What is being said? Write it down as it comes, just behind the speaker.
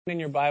In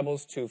your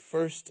Bibles to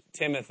 1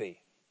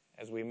 Timothy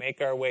as we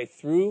make our way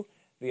through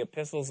the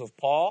epistles of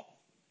Paul.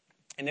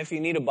 And if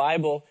you need a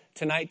Bible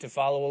tonight to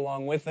follow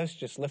along with us,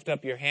 just lift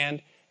up your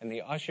hand and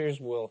the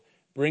ushers will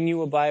bring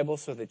you a Bible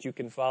so that you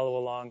can follow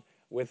along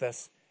with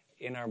us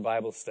in our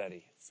Bible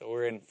study. So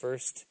we're in 1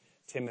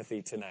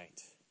 Timothy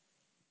tonight.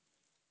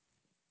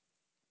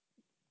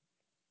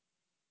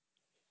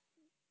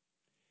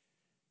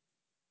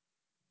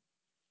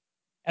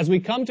 As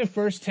we come to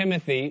 1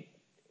 Timothy,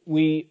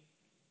 we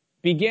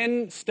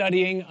begin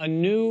studying a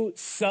new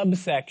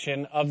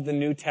subsection of the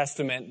New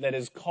Testament that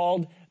is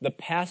called the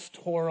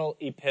pastoral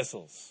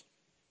epistles.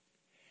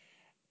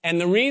 And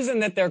the reason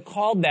that they're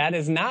called that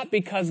is not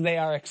because they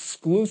are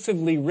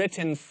exclusively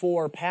written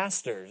for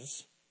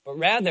pastors, but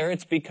rather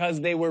it's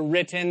because they were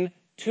written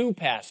to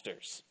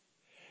pastors.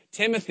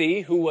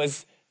 Timothy, who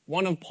was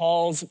one of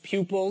Paul's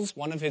pupils,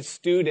 one of his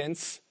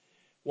students,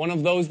 one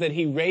of those that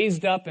he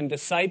raised up and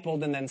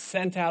discipled and then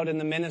sent out in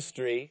the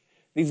ministry,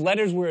 these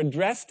letters were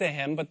addressed to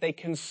him, but they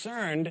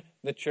concerned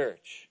the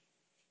church.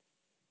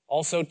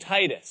 Also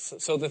Titus.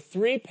 So the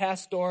three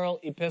pastoral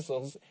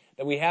epistles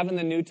that we have in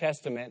the New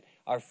Testament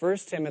are 1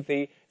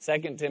 Timothy,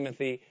 2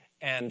 Timothy,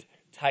 and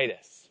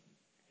Titus.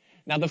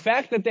 Now the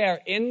fact that they are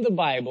in the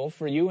Bible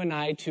for you and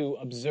I to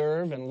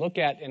observe and look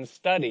at and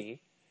study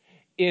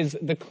is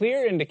the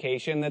clear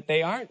indication that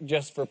they aren't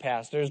just for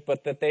pastors,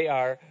 but that they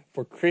are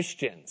for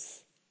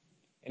Christians.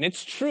 And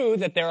it's true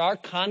that there are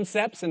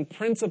concepts and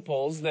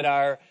principles that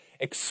are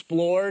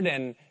explored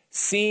and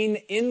seen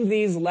in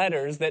these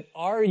letters that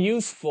are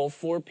useful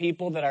for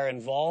people that are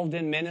involved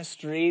in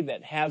ministry,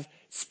 that have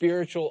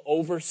spiritual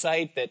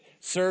oversight, that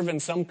serve in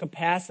some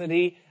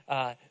capacity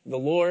the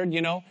Lord,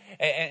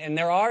 and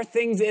there are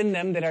things in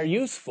them that are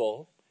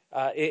useful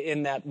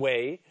in that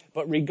way.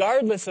 But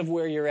regardless of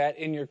where you're at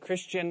in your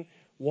Christian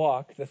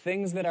walk, the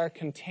things that are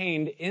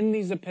contained in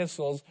these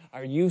epistles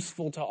are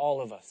useful to all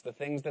of us, the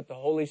things that the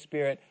Holy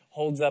Spirit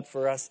holds up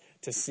for us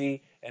to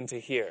see and to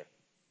hear.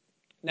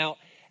 Now,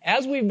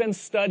 as we've been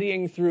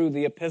studying through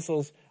the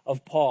epistles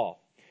of Paul,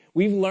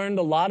 we've learned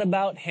a lot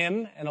about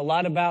him and a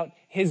lot about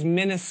his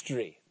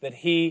ministry that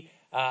he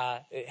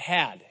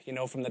had,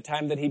 from the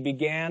time that he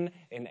began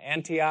in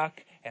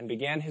Antioch and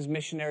began his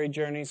missionary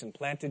journeys and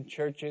planted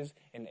churches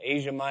in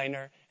Asia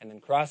Minor and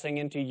then crossing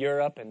into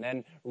Europe and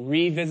then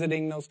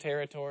revisiting those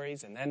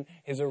territories and then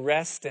his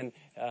arrest and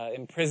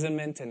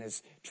imprisonment and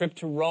his trip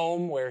to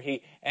Rome where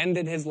he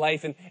ended his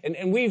life.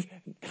 And we've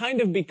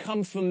kind of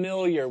become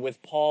familiar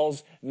with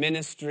Paul's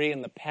ministry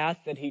and the path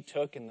that he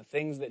took and the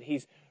things that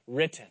he's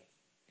written.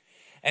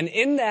 And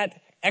in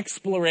that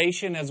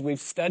exploration, as we've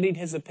studied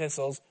his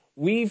epistles,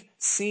 we've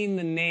seen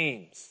the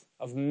names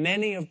of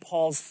many of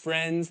Paul's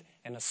friends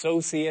and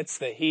associates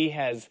that he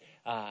has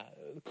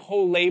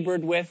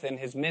co-labored with in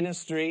his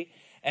ministry.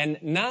 And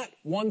not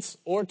once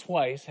or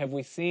twice have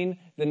we seen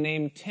the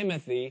name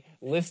Timothy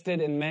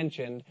listed and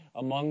mentioned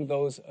among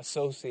those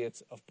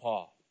associates of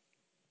Paul.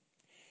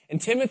 And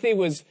Timothy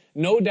was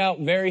no doubt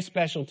very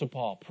special to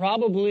Paul.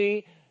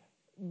 Probably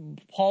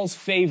Paul's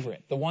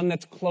favorite, the one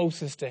that's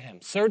closest to him.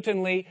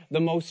 Certainly the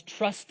most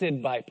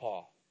trusted by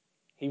Paul.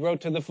 He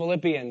wrote to the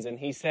Philippians and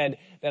he said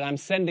that I'm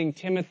sending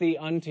Timothy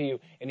unto you.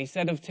 And he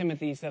said of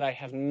Timothy, he said, I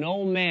have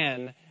no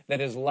man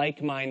that is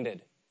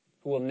like-minded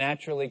who will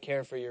naturally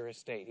care for your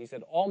estate. He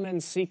said, all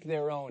men seek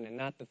their own and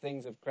not the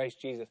things of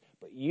Christ Jesus.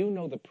 But you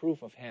know the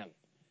proof of him,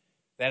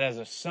 that as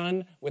a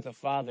son with a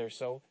father,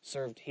 so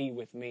served he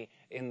with me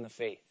in the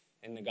faith,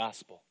 in the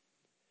gospel.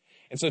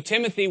 And so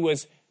Timothy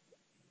was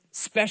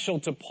special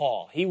to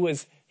Paul. He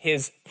was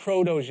his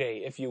protege,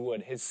 if you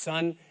would, his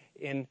son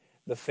in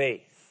the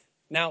faith.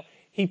 Now,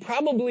 he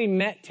probably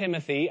met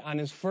Timothy on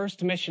his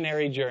first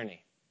missionary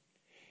journey.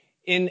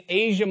 In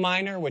Asia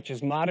Minor, which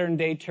is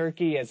modern-day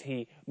Turkey, as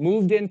he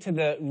moved into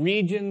the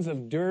regions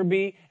of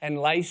Derbe and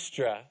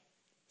Lystra,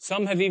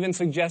 some have even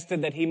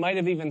suggested that he might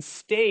have even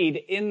stayed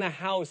in the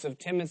house of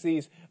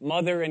Timothy's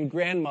mother and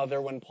grandmother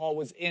when Paul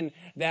was in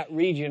that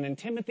region. And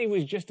Timothy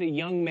was just a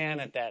young man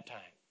at that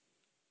time.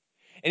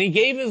 And he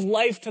gave his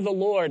life to the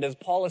Lord as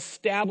Paul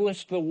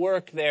established the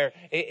work there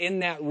in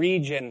that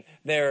region.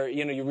 There,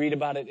 you read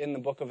about it in the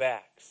book of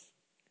Acts.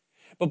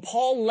 But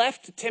Paul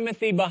left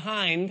Timothy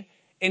behind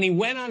and he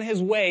went on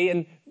his way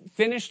and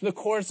finished the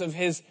course of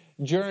his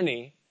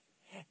journey.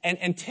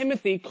 And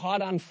Timothy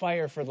caught on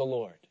fire for the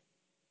Lord.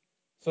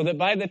 So that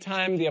by the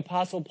time the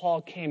Apostle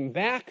Paul came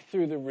back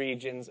through the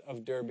regions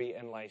of Derbe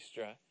and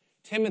Lystra,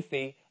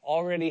 Timothy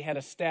already had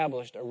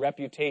established a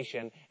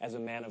reputation as a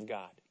man of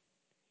God.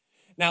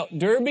 Now,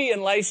 Derbe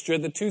and Lystra,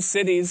 the two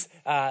cities,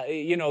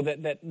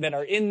 that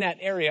are in that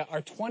area,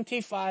 are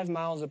 25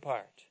 miles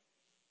apart.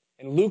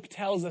 And Luke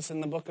tells us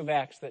in the book of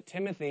Acts that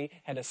Timothy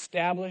had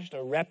established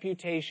a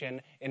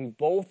reputation in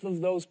both of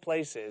those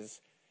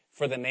places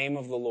for the name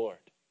of the Lord.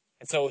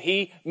 And so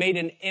he made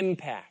an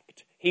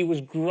impact. He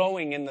was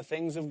growing in the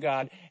things of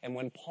God. And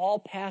when Paul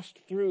passed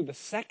through the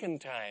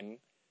second time,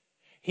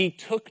 he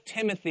took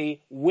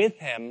Timothy with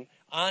him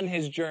on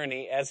his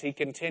journey as he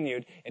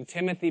continued, and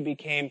Timothy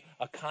became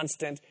a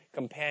constant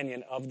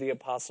companion of the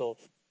Apostle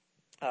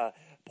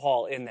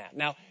Paul in that.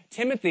 Now,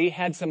 Timothy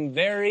had some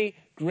very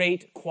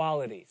great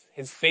qualities.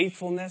 His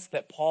faithfulness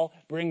that Paul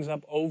brings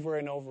up over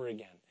and over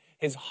again.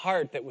 His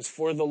heart that was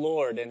for the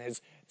Lord and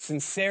his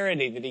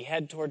sincerity that he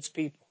had towards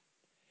people.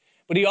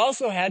 But he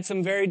also had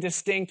some very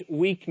distinct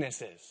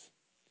weaknesses.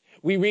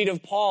 We read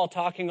of Paul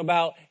talking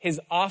about his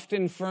oft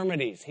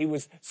infirmities. He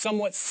was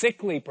somewhat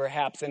sickly,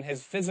 perhaps, in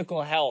his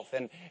physical health,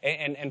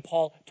 and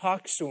Paul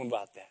talks to him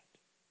about that.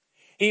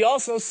 He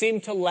also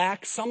seemed to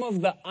lack some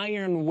of the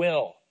iron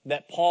will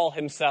that Paul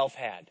himself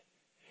had.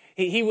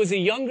 He was a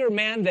younger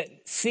man that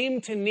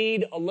seemed to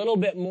need a little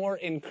bit more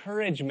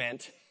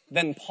encouragement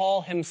than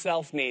Paul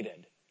himself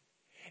needed.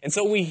 And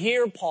so we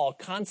hear Paul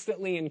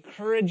constantly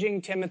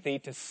encouraging Timothy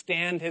to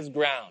stand his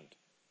ground,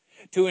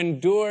 to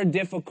endure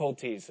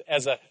difficulties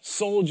as a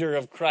soldier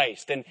of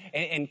Christ,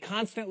 and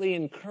constantly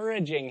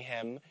encouraging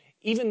him,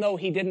 even though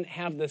he didn't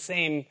have the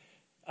same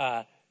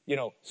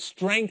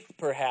strength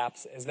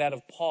perhaps as that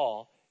of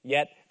Paul,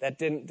 yet that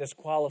didn't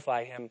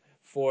disqualify him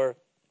for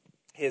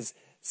his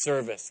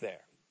service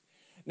there.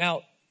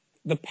 Now,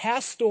 the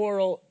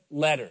pastoral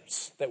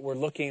letters that we're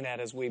looking at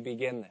as we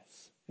begin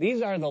this,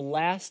 these are the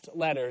last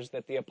letters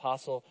that the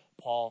Apostle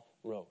Paul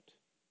wrote.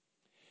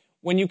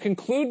 When you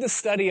conclude the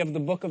study of the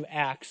book of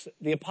Acts,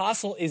 the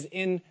apostle is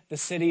in the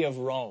city of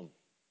Rome.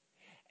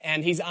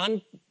 And he's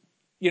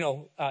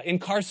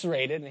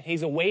incarcerated, and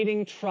he's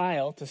awaiting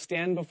trial to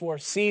stand before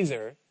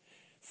Caesar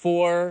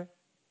for,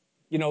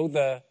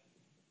 the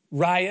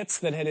riots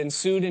that had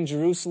ensued in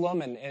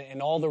Jerusalem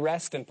and all the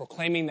rest, and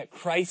proclaiming that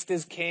Christ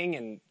is king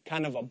and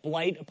kind of a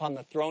blight upon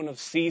the throne of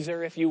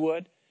Caesar, if you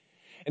would.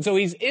 And so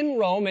he's in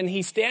Rome, and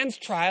he stands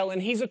trial,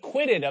 and he's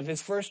acquitted of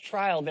his first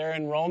trial there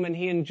in Rome, and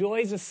he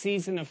enjoys a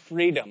season of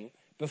freedom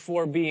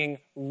before being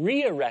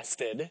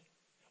rearrested,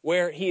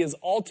 where he is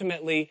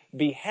ultimately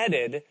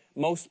beheaded.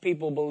 Most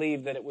people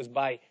believe that it was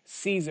by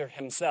Caesar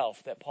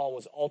himself that Paul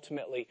was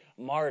ultimately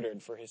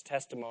martyred for his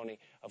testimony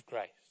of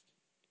Christ.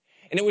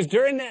 And it was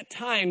during that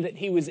time that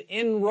he was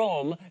in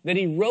Rome that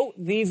he wrote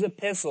these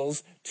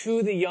epistles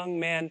to the young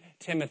man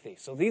Timothy.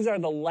 So these are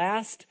the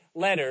last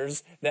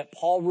letters that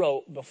Paul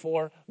wrote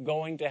before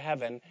going to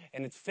heaven,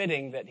 and it's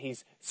fitting that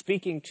he's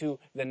speaking to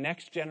the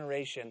next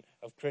generation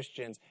of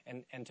Christians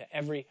and to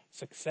every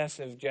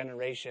successive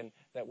generation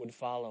that would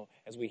follow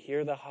as we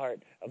hear the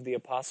heart of the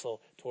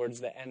apostle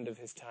towards the end of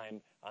his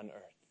time on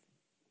earth.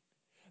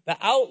 The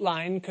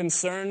outline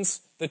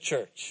concerns the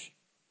church.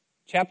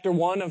 Chapter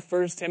 1 of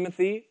 1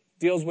 Timothy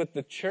deals with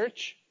the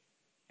church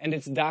and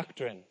its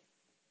doctrine.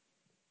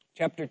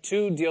 Chapter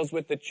 2 deals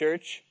with the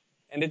church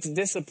and its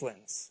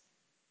disciplines.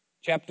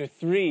 Chapter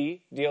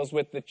 3 deals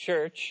with the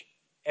church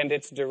and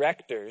its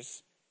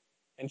directors.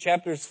 And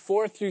chapters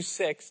 4 through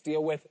 6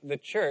 deal with the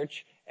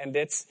church and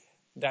its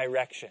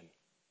direction.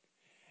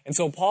 And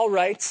so Paul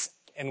writes,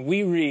 and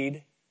we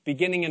read,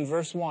 beginning in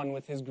verse 1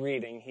 with his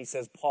greeting, he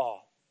says,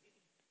 Paul,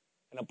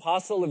 an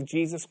apostle of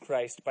Jesus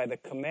Christ by the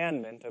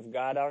commandment of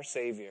God our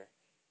Savior,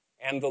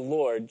 and the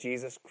Lord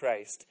Jesus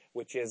Christ,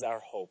 which is our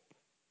hope.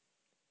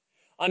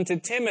 Unto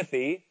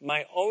Timothy,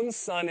 my own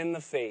son in the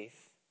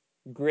faith,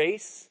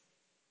 grace,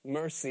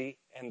 mercy,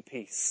 and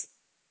peace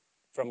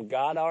from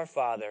God our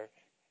Father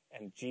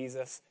and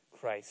Jesus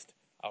Christ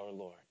our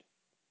Lord.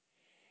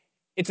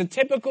 It's a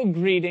typical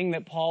greeting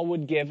that Paul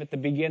would give at the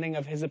beginning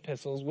of his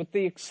epistles, with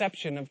the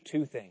exception of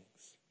two things.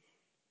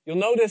 You'll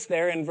notice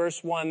there in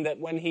verse 1 that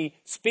when he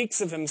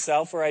speaks of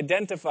himself or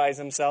identifies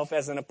himself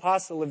as an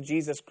apostle of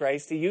Jesus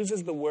Christ, he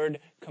uses the word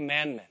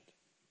commandment.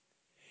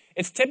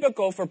 It's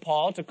typical for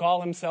Paul to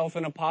call himself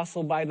an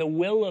apostle by the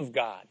will of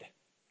God.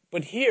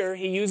 But here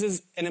he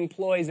uses and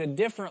employs a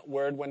different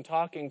word when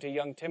talking to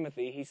young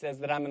Timothy. He says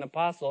that I'm an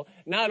apostle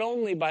not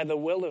only by the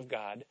will of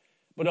God,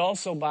 but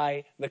also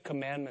by the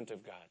commandment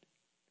of God.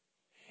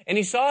 And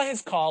he saw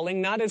his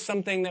calling not as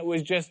something that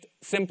was just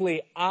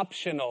simply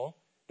optional,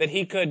 that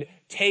he could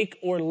take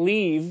or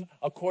leave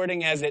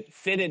according as it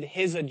fitted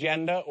his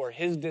agenda or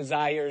his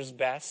desires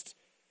best.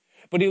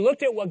 But he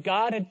looked at what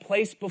God had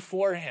placed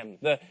before him,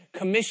 the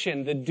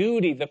commission, the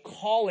duty, the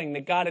calling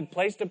that God had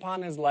placed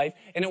upon his life.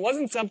 And it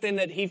wasn't something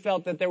that he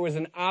felt that there was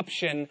an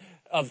option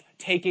of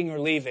taking or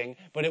leaving,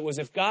 but it was,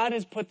 if God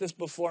has put this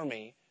before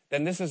me,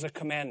 then this is a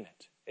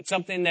commandment. It's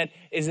something that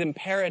is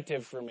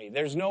imperative for me.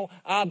 There's no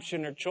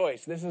option or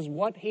choice. This is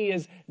what he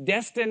has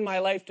destined my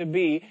life to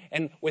be,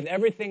 and with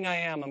everything I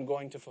am, I'm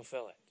going to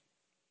fulfill it.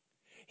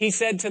 He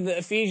said to the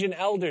Ephesian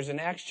elders in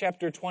Acts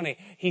chapter 20,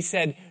 he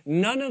said,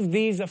 none of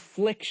these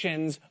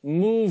afflictions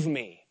move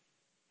me.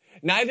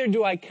 Neither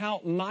do I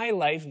count my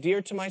life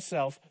dear to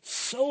myself,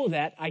 so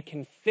that I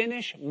can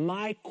finish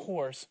my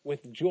course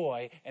with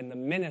joy and the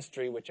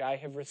ministry which I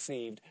have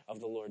received of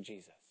the Lord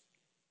Jesus.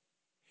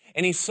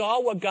 And he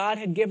saw what God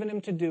had given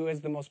him to do as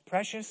the most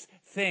precious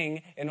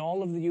thing in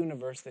all of the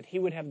universe, that he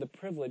would have the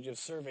privilege of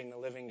serving the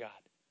living God.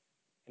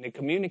 And he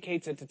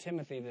communicates it to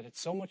Timothy that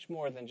it's so much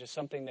more than just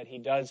something that he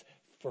does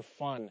for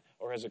fun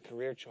or as a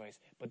career choice,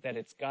 but that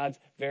it's God's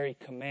very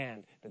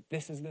command, that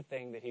this is the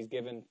thing that he's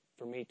given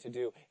for me to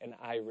do, and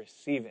I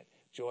receive it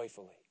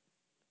joyfully.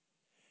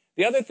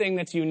 The other thing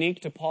that's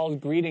unique to Paul's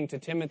greeting to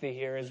Timothy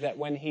here is that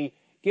when he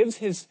gives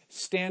his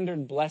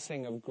standard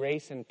blessing of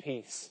grace and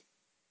peace,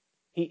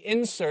 he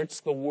inserts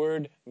the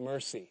word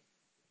mercy.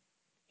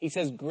 He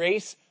says,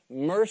 grace,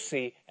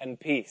 mercy, and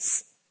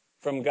peace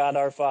from God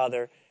our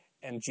Father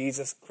and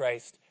Jesus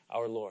Christ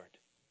our Lord.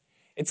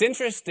 It's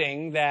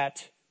interesting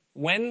that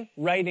when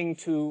writing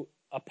to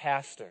a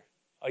pastor,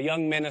 a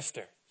young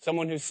minister,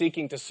 someone who's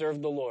seeking to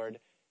serve the Lord,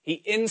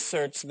 he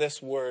inserts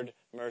this word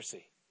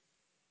mercy.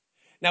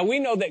 Now we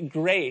know that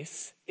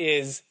grace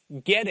is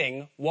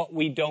getting what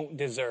we don't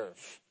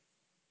deserve.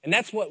 And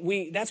that's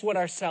what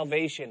our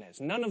salvation is.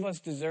 None of us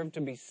deserve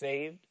to be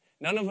saved.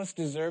 None of us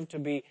deserve to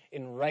be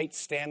in right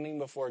standing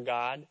before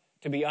God,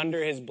 to be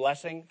under his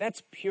blessing.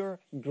 That's pure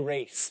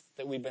grace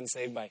that we've been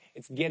saved by.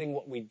 It's getting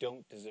what we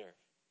don't deserve.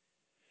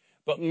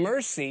 But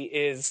mercy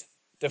is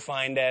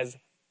defined as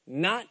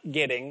not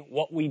getting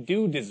what we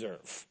do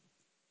deserve.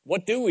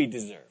 What do we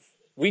deserve?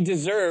 We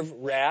deserve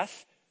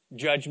wrath,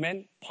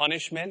 judgment,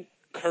 punishment,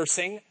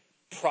 cursing,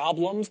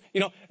 problems.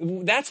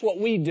 That's what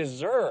we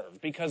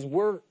deserve because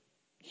we're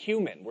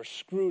human. We're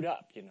screwed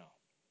up,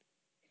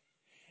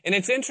 And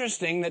it's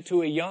interesting that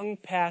to a young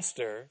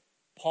pastor,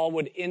 Paul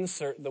would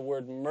insert the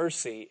word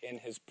mercy in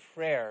his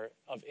prayer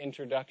of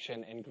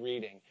introduction and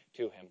greeting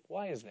to him.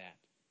 Why is that?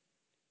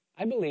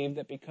 I believe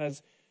that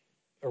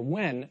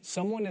when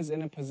someone is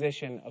in a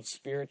position of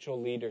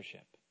spiritual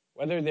leadership,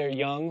 whether they're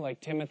young like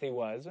Timothy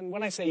was, and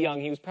when I say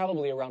young, he was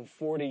probably around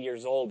 40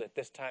 years old at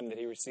this time that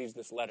he receives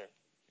this letter,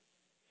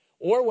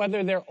 or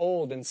whether they're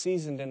old and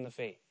seasoned in the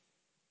faith.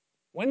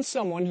 When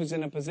someone who's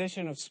in a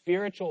position of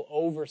spiritual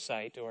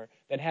oversight or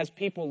that has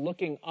people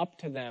looking up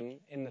to them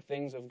in the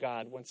things of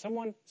God, when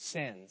someone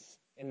sins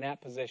in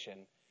that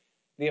position,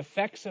 the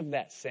effects of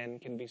that sin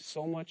can be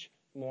so much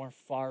more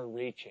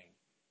far-reaching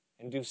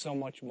and do so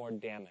much more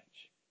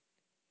damage.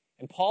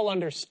 And Paul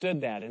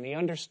understood that, and he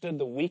understood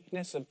the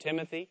weakness of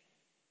Timothy,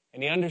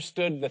 and he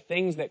understood the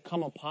things that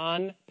come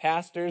upon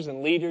pastors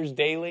and leaders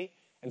daily,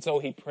 and so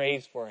he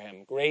prays for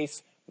him.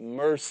 Grace,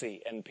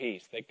 mercy, and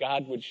peace, that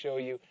God would show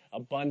you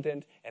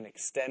abundant and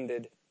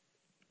extended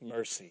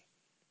mercy.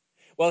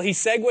 Well, he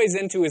segues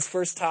into his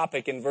first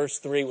topic in verse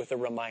 3 with a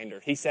reminder.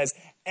 He says,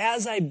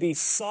 as I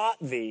besought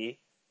thee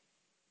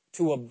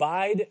to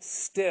abide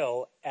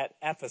still at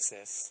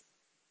Ephesus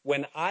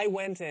when I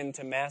went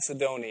into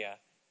Macedonia,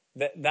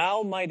 that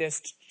thou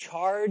mightest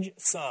charge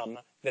some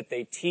that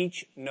they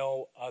teach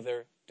no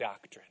other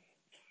doctrine.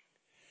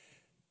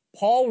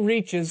 Paul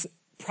reaches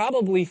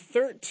probably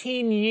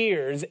 13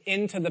 years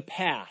into the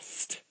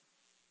past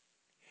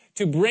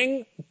to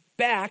bring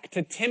back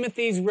to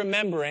Timothy's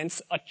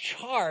remembrance a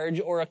charge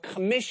or a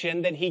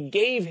commission that he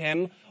gave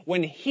him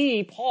when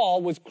he,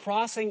 Paul, was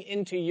crossing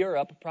into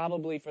Europe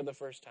probably for the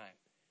first time.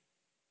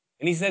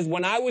 And he says,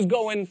 when I was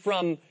going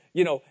from,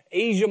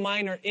 Asia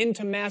Minor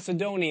into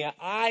Macedonia,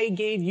 I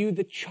gave you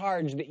the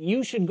charge that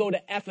you should go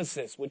to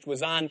Ephesus, which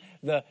was on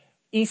the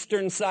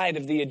eastern side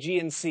of the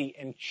Aegean Sea,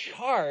 and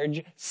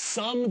charge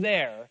some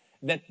there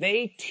that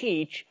they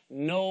teach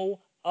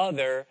no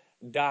other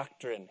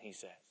doctrine, he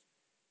says.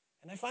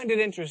 And I find it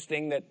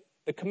interesting that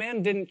the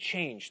command didn't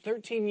change.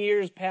 13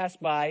 years passed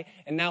by,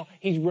 and now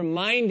he's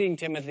reminding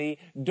Timothy,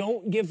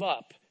 don't give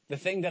up the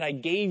thing that I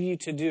gave you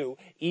to do,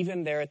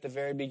 even there at the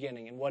very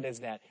beginning. And what is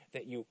that?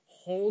 That you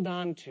hold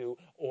on to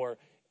or,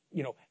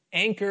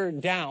 hunker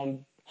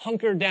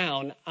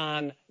down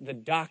on the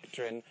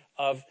doctrine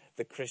of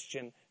the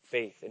Christian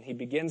faith. And he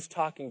begins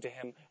talking to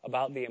him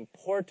about the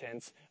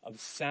importance of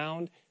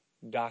sound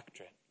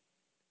doctrine.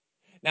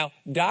 Now,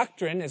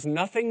 doctrine is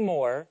nothing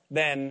more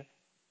than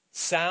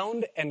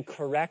sound and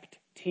correct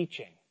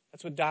teaching.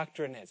 That's what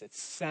doctrine is.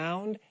 It's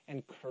sound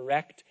and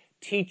correct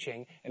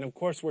teaching. And of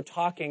course, we're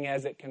talking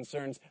as it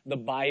concerns the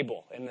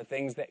Bible and the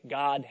things that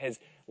God has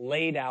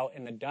laid out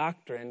in the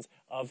doctrines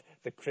of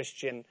the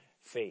Christian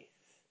faith.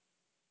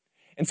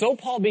 And so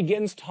Paul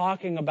begins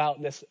talking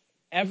about this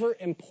ever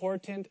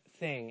important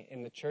thing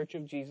in the Church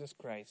of Jesus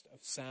Christ of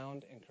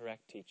sound and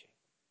correct teaching.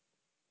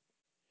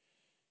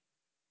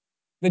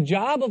 The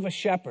job of a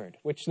shepherd,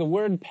 which the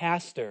word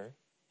pastor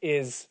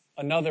is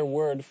another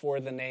word for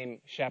the name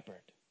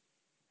shepherd.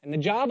 And the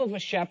job of a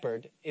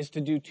shepherd is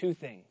to do two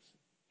things.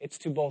 It's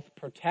to both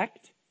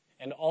protect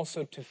and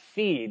also to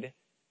feed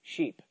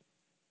sheep.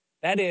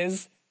 That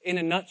is, in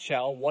a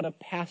nutshell, what a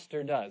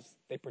pastor does.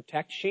 They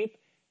protect sheep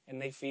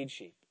and they feed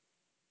sheep.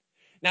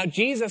 Now,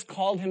 Jesus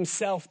called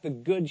himself the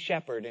good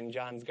shepherd in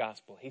John's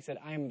gospel. He said,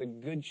 I am the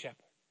good shepherd,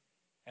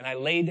 and I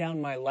lay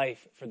down my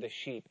life for the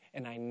sheep,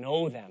 and I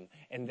know them,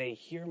 and they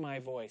hear my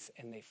voice,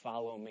 and they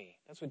follow me.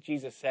 That's what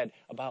Jesus said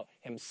about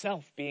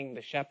himself being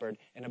the shepherd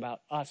and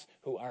about us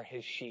who are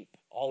his sheep.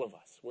 All of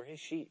us, we're his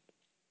sheep.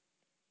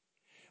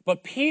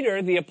 But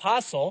Peter, the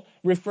apostle,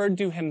 referred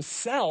to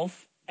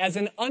himself as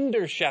an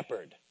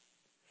under-shepherd,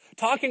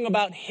 talking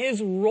about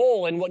his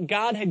role and what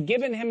God had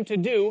given him to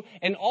do,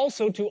 and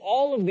also to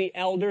all of the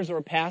elders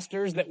or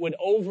pastors that would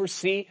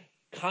oversee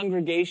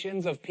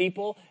congregations of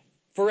people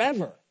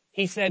forever.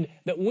 He said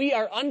that we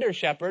are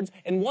under-shepherds,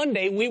 and one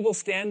day we will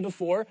stand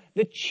before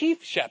the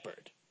chief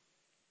shepherd.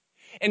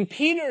 And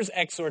Peter's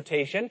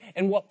exhortation,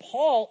 and what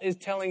Paul is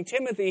telling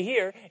Timothy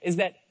here, is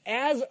that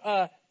as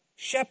a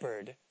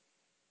shepherd,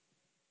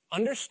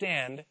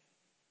 understand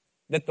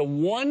that the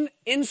one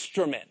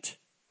instrument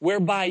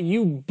whereby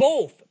you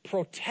both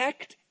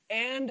protect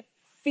and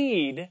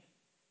feed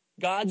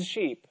God's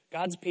sheep,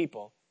 God's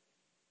people,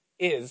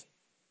 is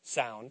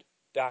sound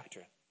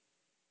doctrine.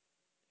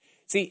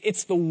 See,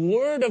 it's the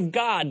Word of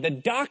God, the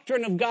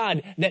doctrine of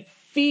God, that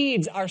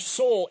feeds our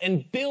soul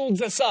and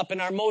builds us up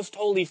in our most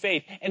holy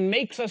faith and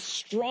makes us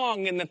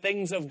strong in the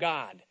things of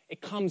God.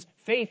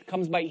 Faith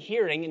comes by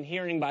hearing, and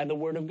hearing by the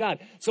Word of God.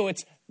 So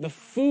it's the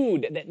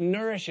food that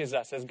nourishes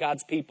us as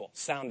God's people,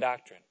 sound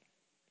doctrine.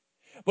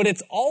 But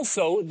it's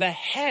also the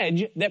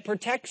hedge that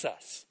protects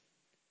us.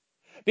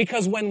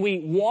 Because when we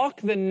walk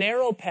the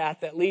narrow path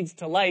that leads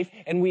to life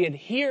and we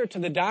adhere to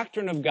the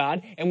doctrine of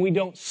God and we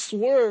don't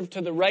swerve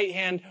to the right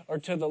hand or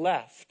to the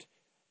left,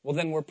 well,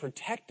 then we're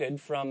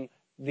protected from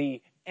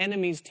the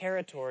enemy's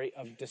territory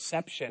of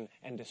deception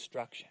and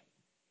destruction.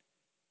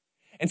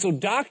 And so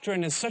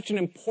doctrine is such an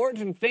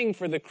important thing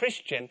for the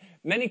Christian.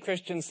 Many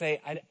Christians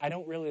say, I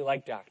don't really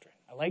like doctrine.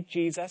 I like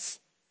Jesus.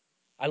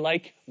 I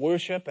like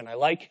worship and I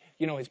like,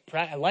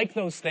 I like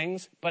those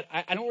things, but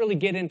I don't really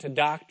get into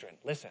doctrine.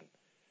 Listen.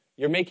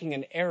 You're making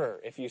an error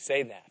if you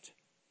say that.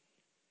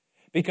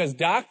 Because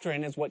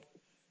doctrine is what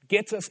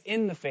gets us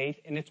in the faith,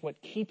 and it's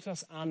what keeps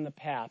us on the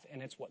path,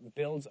 and it's what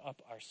builds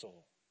up our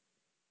soul.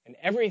 And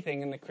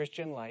everything in the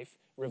Christian life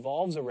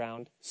revolves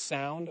around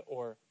sound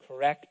or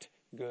correct,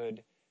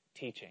 good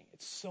teaching.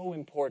 It's so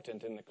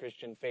important in the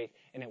Christian faith,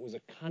 and it was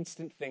a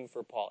constant thing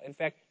for Paul. In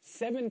fact,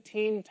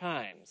 17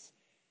 times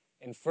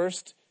in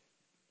 1st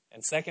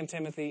and 2nd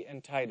Timothy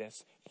and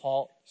Titus,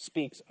 Paul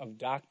speaks of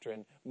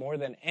doctrine more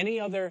than any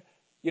other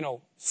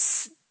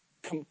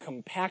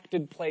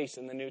compacted place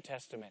in the New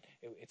Testament.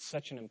 It's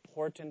such an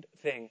important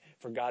thing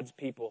for God's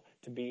people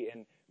to be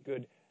in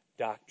good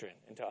doctrine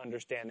and to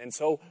understand. And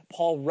so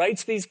Paul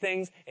writes these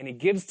things, and he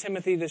gives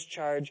Timothy this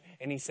charge,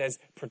 and he says,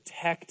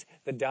 protect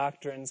the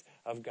doctrines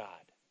of God.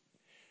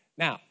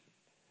 Now,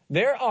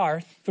 there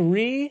are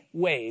 3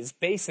 ways,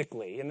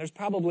 basically, and there's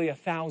probably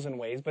 1,000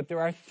 ways, but there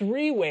are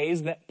 3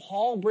 ways that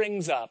Paul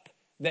brings up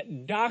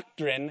that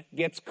doctrine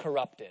gets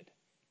corrupted.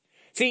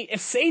 See,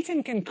 if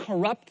Satan can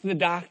corrupt the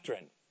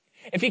doctrine,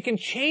 if he can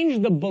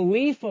change the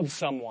belief of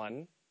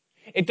someone,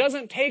 it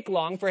doesn't take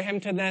long for him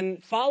to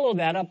then follow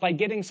that up by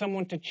getting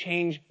someone to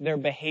change their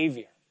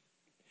behavior.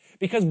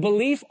 Because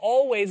belief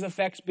always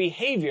affects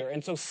behavior,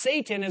 and so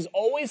Satan is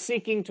always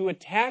seeking to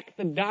attack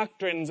the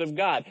doctrines of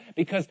God,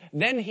 because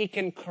then he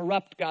can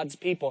corrupt God's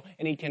people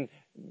and he can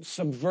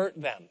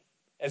subvert them.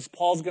 As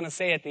Paul's going to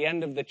say at the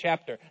end of the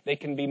chapter, they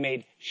can be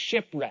made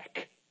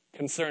shipwreck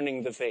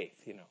concerning the faith,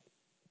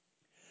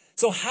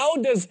 So how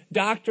does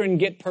doctrine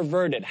get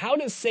perverted? How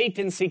does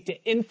Satan seek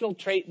to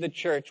infiltrate the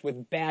church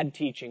with bad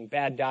teaching,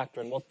 bad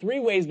doctrine? Well, 3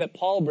 ways that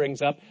Paul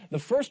brings up. The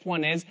first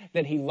one is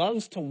that he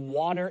loves to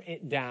water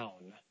it down.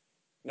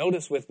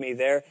 Notice with me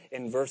there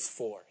in verse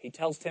 4. He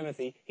tells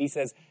Timothy, he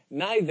says,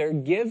 neither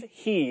give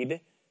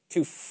heed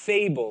to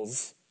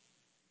fables.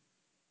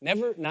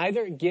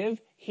 Neither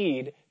give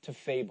heed to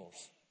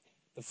fables.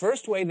 The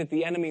first way that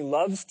the enemy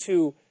loves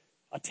to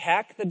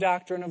attack the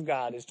doctrine of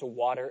God is to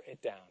water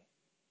it down.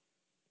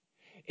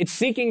 It's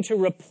seeking to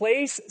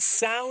replace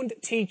sound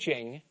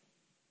teaching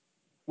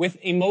with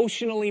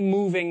emotionally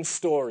moving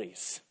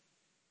stories.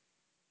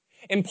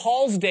 In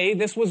Paul's day,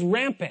 this was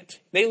rampant.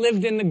 They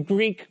lived in the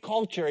Greek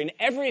culture, and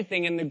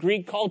everything in the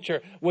Greek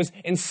culture was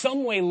in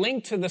some way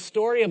linked to the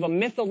story of a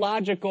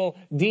mythological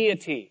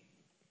deity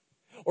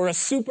or a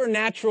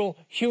supernatural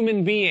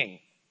human being,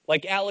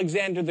 like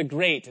Alexander the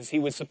Great, as he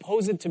was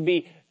supposed to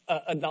be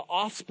the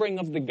offspring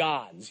of the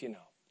gods, And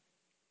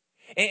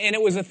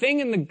it was a thing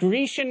in the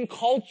Grecian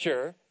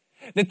culture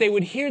that they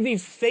would hear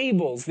these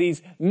fables,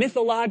 these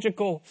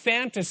mythological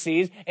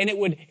fantasies, and it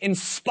would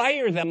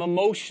inspire them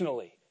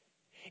emotionally.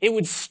 It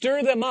would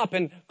stir them up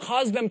and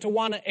cause them to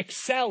want to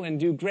excel and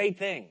do great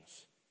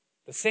things.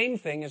 The same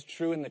thing is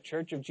true in the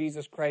Church of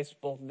Jesus Christ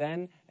both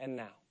then and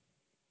now.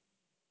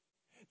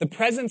 The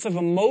presence of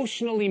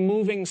emotionally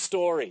moving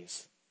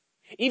stories,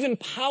 even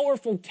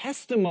powerful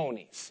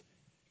testimonies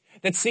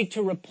that seek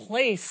to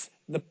replace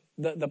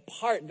the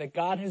part that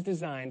God has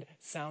designed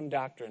sound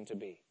doctrine to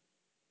be.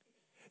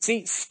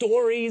 See,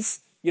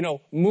 stories,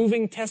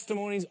 moving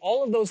testimonies,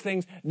 all of those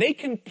things, they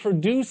can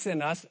produce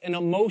in us an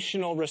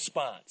emotional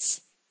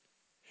response.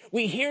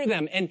 We hear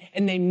them and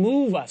they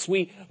move us.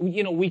 We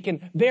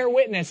can bear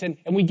witness and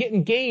we get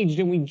engaged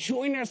and we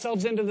join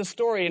ourselves into the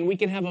story and we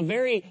can have a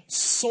very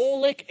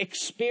soulic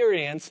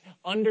experience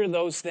under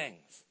those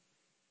things.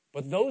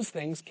 But those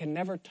things can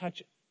never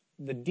touch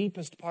the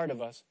deepest part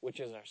of us, which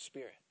is our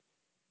spirit.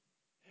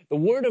 The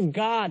Word of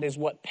God is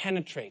what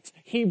penetrates.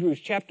 Hebrews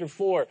chapter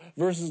 4,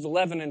 verses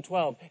 11 and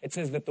 12, it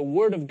says that the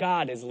Word of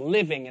God is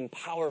living and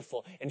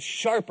powerful and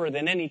sharper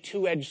than any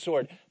two-edged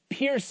sword,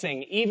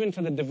 piercing even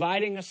to the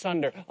dividing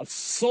asunder of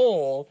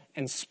soul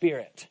and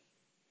spirit.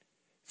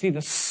 See,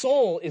 the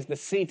soul is the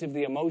seat of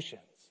the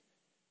emotions.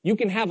 You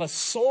can have a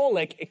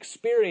soulic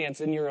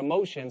experience in your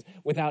emotions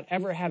without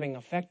ever having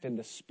affected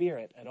the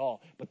spirit at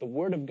all. But the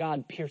Word of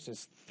God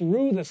pierces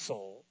through the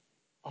soul,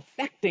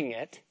 affecting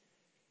it,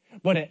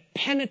 but it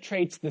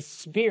penetrates the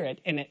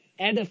spirit and it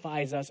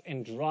edifies us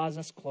and draws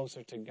us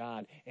closer to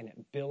God and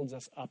it builds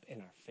us up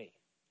in our faith.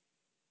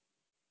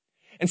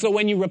 And so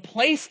when you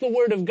replace the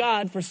Word of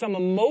God for some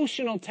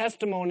emotional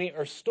testimony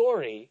or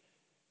story,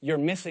 you're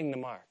missing the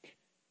mark.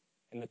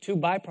 And the two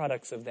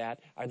byproducts of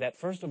that are that,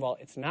 first of all,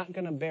 it's not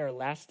going to bear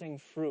lasting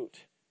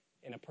fruit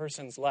in a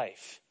person's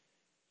life.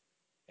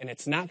 And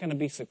it's not going to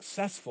be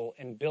successful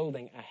in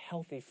building a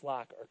healthy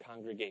flock or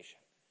congregation.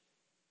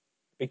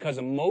 Because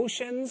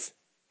emotions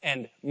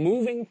and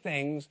moving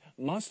things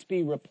must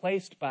be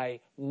replaced by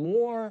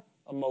more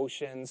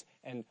emotions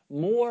and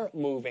more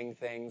moving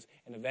things.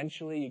 And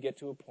eventually you get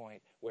to a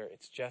point where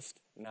it's just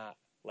not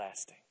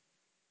lasting.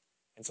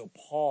 And so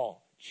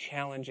Paul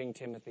challenging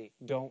Timothy,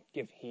 don't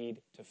give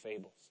heed to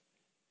fables.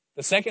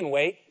 The second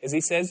way is,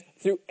 he says,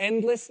 through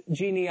endless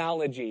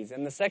genealogies.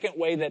 And the second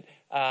way that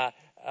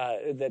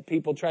that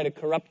people try to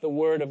corrupt the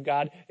Word of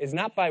God is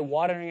not by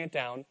watering it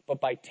down, but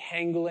by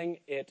tangling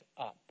it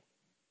up.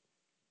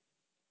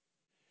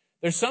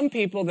 There's some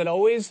people that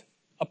always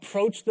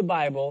approach the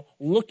Bible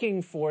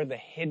looking for the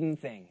hidden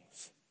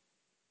things,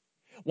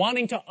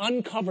 wanting to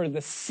uncover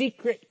the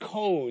secret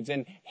codes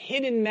and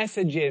hidden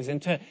messages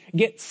and to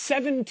get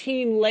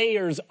 17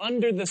 layers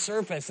under the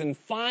surface and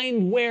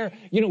find where,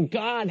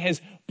 God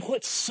has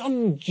put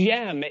some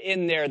gem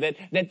in there that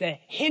the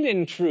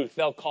hidden truth,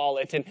 they'll call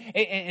it.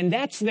 And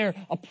that's their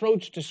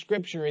approach to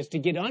Scripture, is to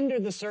get under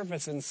the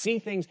surface and see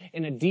things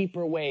in a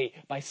deeper way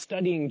by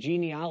studying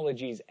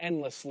genealogies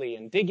endlessly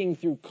and digging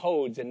through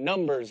codes and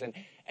numbers and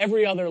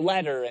every other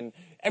letter and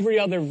every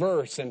other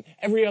verse and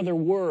every other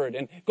word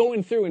and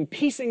going through and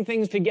piecing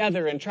things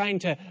together and trying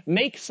to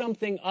make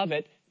something of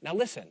it. Now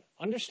listen,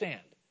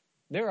 understand,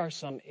 there are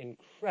some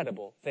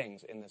incredible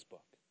things in this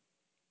book.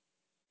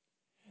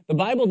 The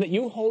Bible that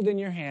you hold in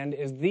your hand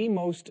is the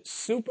most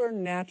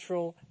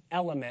supernatural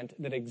element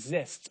that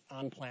exists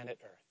on planet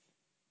Earth.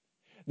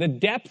 The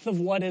depth of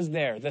what is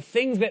there, the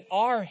things that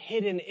are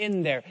hidden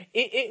in there,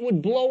 it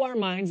would blow our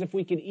minds if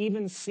we could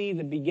even see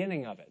the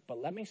beginning of it.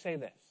 But let me say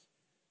this.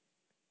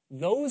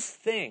 Those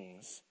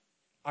things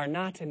are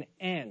not an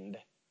end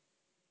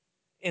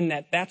in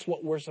that that's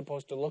what we're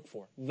supposed to look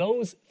for.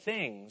 Those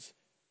things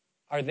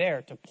are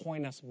there to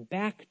point us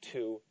back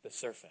to the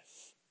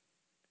surface.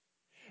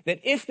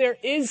 That if there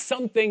is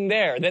something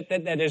there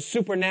that is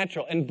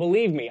supernatural, and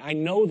believe me, I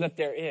know that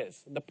there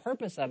is, the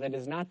purpose of it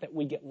is not that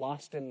we get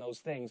lost in those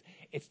things.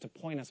 It's to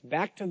point us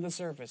back to the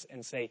surface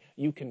and say,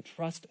 you can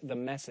trust the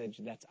message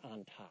that's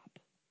on top.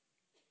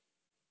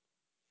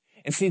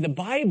 And see, the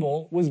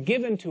Bible was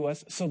given to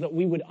us so that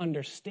we would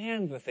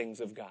understand the things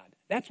of God.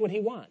 That's what He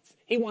wants.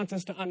 He wants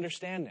us to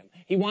understand Him.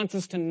 He wants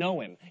us to know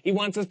Him. He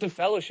wants us to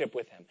fellowship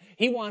with Him.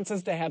 He wants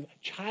us to have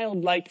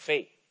childlike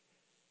faith.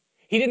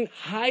 He didn't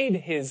hide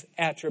His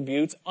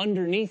attributes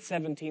underneath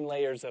 17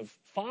 layers of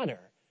fodder,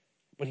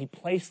 but He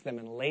placed them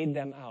and laid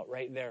them out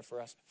right there for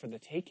us for the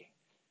taking.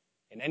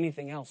 And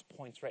anything else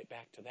points right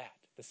back to that,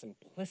 the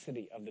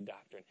simplicity of the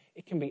doctrine.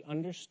 It can be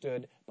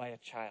understood by a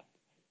child.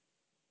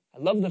 I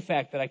love the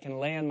fact that I can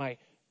lay on my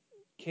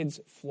kids'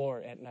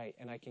 floor at night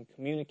and I can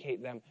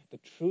communicate them the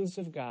truths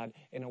of God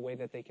in a way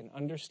that they can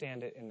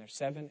understand it in their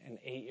 7- and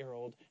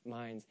 8-year-old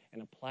minds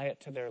and apply it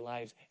to their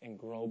lives and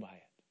grow by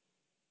it.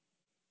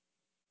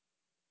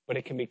 But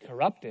it can be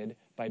corrupted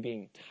by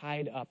being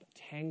tied up,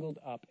 tangled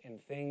up in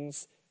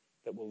things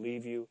that will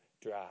leave you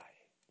dry.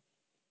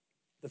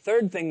 The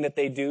third thing that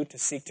they do to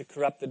seek to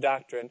corrupt the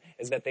doctrine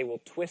is that they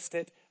will twist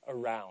it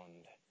around.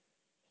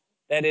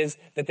 That is,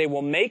 that they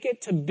will make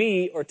it to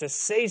be or to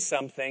say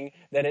something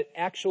that it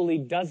actually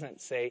doesn't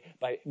say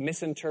by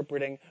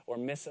misinterpreting or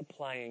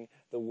misapplying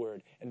the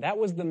word. And that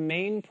was the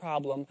main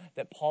problem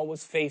that Paul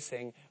was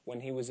facing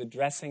when he was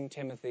addressing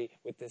Timothy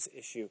with this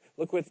issue.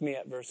 Look with me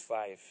at verse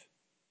 5.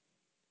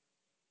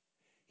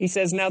 He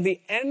says, now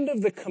the end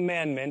of the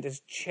commandment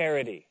is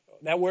charity.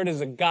 That word is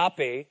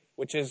agape,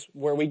 which is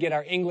where we get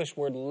our English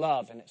word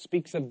love, and it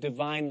speaks of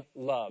divine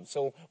love.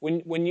 So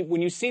when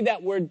you see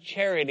that word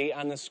charity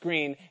on the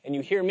screen and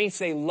you hear me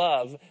say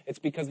love, it's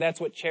because that's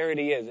what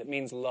charity is. It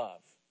means love.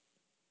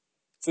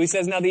 So he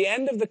says, now the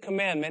end of the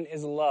commandment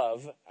is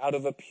love out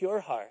of a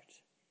pure heart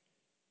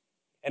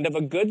and of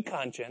a good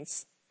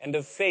conscience and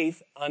of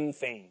faith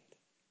unfeigned,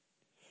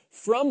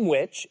 from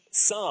which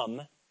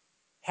some,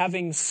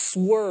 having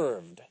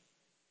swerved,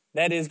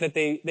 that is that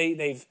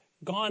they've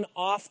gone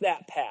off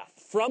that path.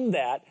 From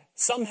that,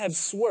 some have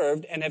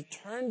swerved and have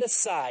turned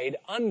aside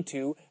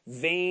unto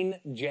vain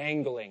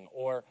jangling,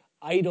 or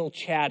idle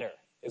chatter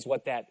is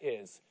what that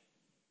is.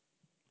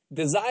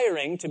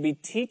 Desiring to be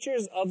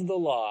teachers of the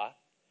law,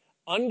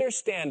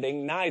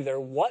 understanding neither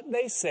what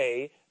they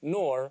say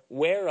nor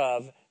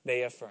whereof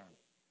they affirm.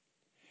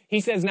 He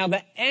says, now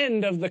the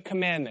end of the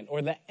commandment,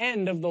 or the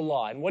end of the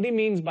law, and what he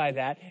means by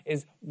that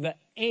is the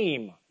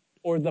aim,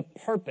 or the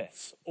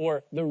purpose,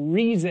 or the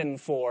reason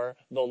for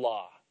the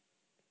law.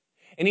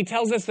 And he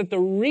tells us that the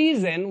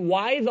reason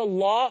why the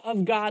law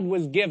of God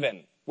was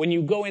given, when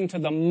you go into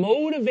the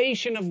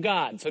motivation of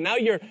God, so now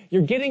you're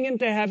getting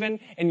into heaven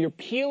and you're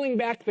peeling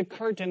back the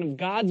curtain of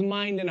God's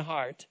mind and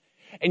heart,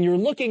 and you're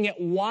looking at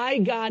why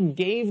God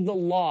gave the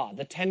law,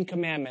 the 10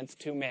 Commandments,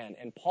 to man.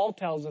 And Paul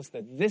tells us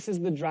that this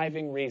is the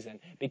driving reason,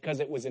 because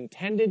it was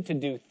intended to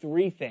do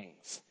 3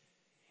 things.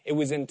 It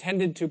was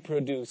intended to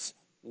produce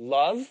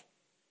love,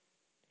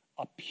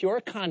 a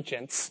pure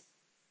conscience,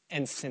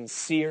 and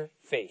sincere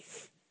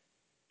faith.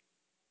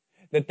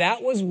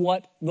 That was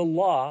what the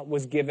law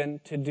was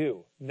given to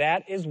do.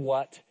 That is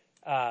what,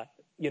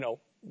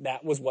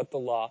 that was what the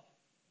law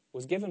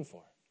was given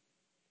for.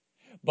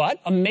 But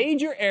a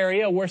major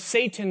area where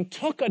Satan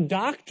took a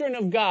doctrine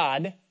of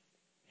God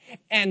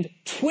and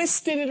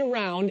twisted it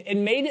around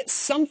and made it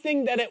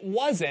something that it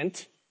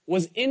wasn't,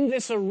 was in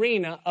this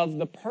arena of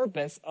the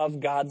purpose of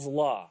God's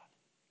law.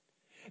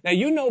 Now,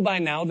 you know by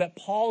now that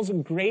Paul's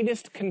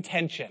greatest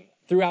contention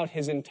throughout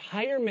his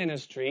entire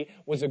ministry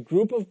was a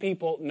group of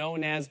people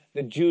known as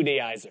the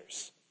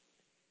Judaizers.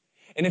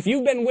 And if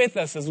you've been with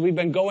us as we've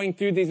been going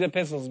through these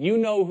epistles, you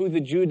know who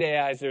the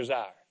Judaizers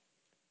are.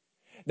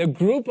 The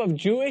group of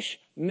Jewish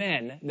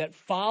men that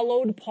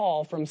followed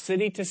Paul from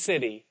city to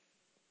city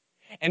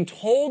and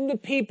told the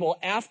people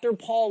after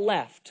Paul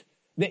left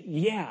that,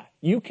 yeah,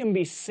 you can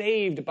be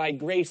saved by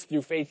grace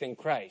through faith in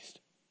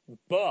Christ,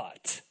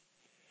 but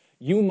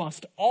you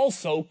must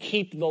also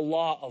keep the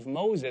law of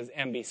Moses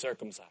and be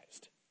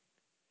circumcised.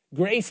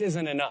 Grace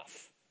isn't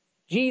enough.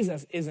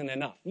 Jesus isn't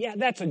enough. Yeah,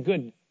 that's a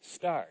good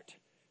start,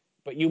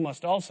 but you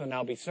must also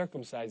now be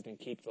circumcised and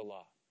keep the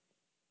law.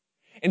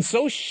 And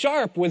so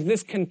sharp was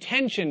this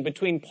contention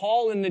between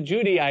Paul and the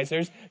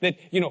Judaizers that,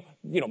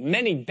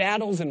 many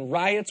battles and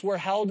riots were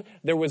held.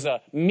 There was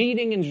a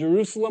meeting in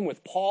Jerusalem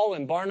with Paul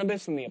and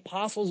Barnabas and the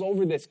apostles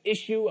over this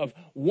issue of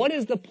what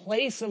is the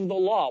place of the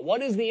law?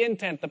 What is the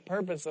intent, the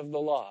purpose of the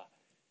law?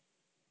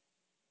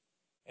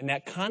 And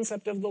that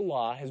concept of the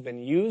law has been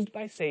used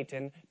by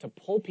Satan to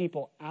pull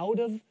people out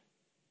of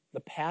the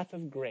path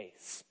of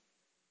grace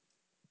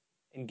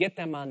and get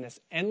them on this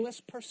endless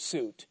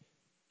pursuit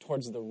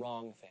towards the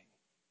wrong thing.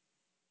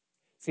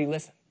 See,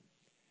 listen.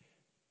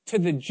 To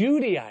the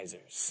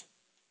Judaizers,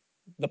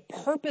 the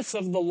purpose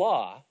of the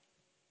law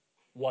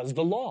was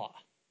the law.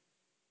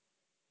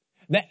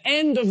 The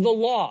end of the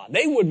law.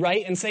 They would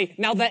write and say,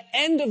 now the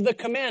end of the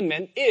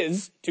commandment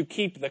is to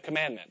keep the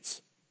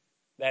commandments.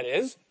 That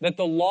is, that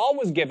the law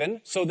was given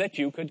so that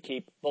you could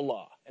keep the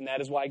law. And that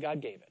is why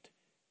God gave it.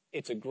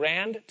 It's a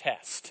grand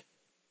test.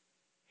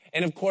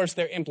 And of course,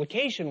 their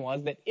implication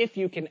was that if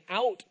you can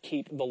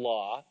outkeep the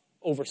law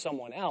over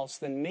someone else,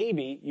 then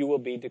maybe you will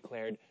be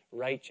declared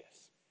righteous.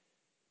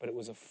 But it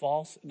was a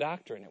false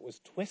doctrine. It was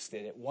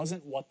twisted. It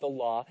wasn't what the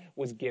law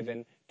was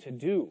given to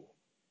do.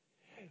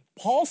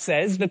 Paul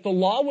says that the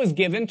law was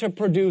given to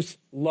produce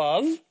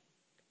love,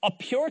 a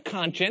pure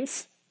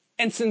conscience,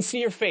 and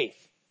sincere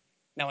faith.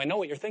 Now, I know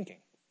what you're thinking.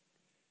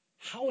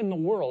 How in the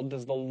world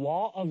does the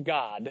law of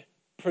God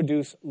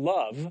produce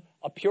love,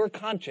 a pure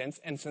conscience,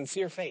 and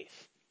sincere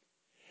faith?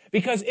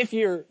 Because if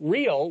you're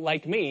real,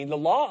 like me, the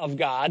law of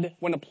God,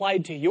 when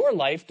applied to your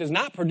life, does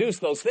not produce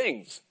those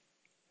things.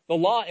 The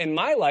law in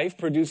my life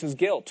produces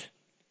guilt.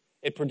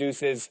 It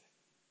produces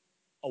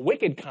a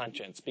wicked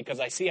conscience, because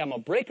I see I'm a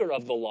breaker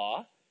of the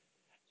law,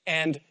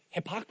 and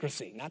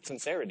hypocrisy, not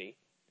sincerity.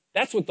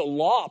 That's what the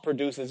law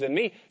produces in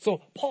me.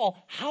 So,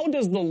 Paul, how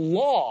does the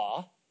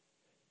law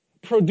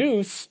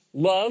produce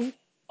love,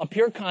 a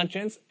pure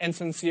conscience, and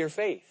sincere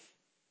faith?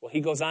 Well,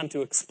 he goes on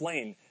to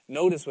explain.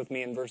 Notice with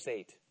me in verse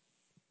 8.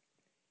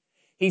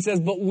 He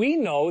says, but we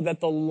know that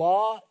the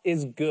law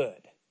is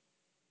good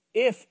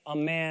if a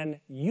man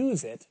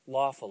use it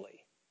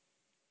lawfully.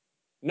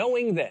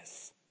 Knowing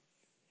this,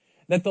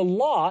 that the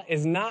law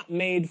is not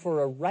made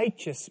for a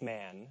righteous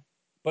man,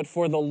 but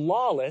for the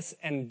lawless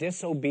and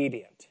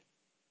disobedient,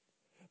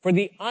 for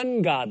the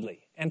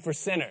ungodly and for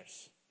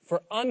sinners,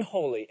 for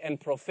unholy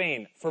and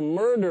profane, for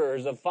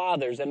murderers of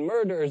fathers and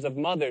murderers of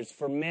mothers,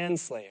 for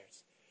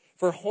manslayers,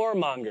 for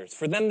whoremongers,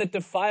 for them that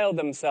defile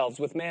themselves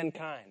with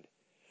mankind,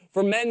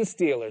 for men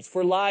stealers,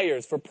 for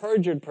liars, for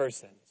perjured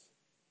persons,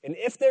 and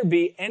if there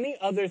be any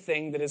other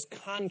thing that is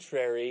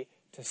contrary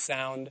to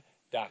sound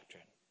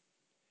doctrine.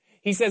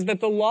 He says that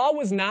the law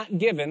was not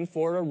given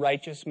for a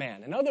righteous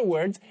man. In other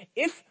words,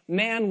 if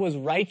man was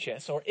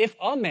righteous, or if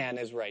a man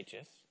is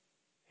righteous,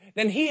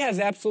 then he has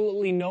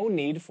absolutely no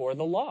need for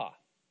the law,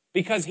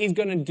 because he's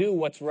going to do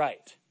what's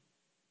right.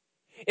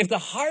 If the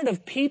heart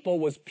of people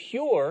was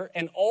pure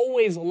and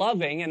always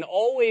loving and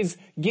always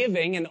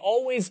giving and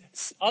always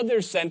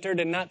other-centered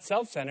and not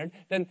self-centered,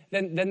 then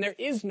there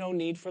is no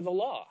need for the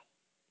law.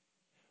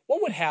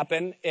 What would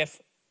happen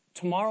if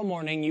tomorrow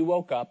morning you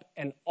woke up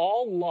and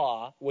all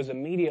law was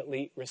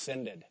immediately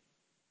rescinded?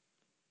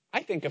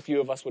 I think a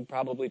few of us would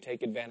probably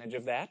take advantage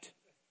of that.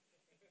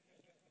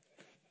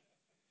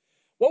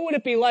 What would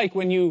it be like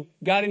when you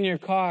got in your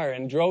car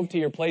and drove to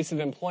your place of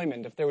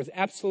employment if there was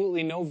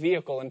absolutely no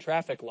vehicle and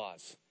traffic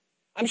laws?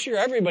 I'm sure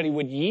everybody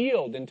would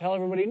yield and tell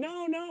everybody,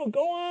 no,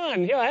 go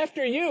on. Yeah,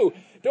 after you.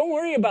 Don't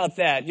worry about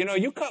that.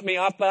 You cut me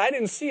off, but I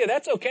didn't see it.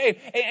 That's okay.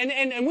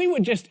 And we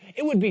would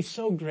it would be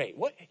so great.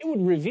 It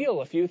would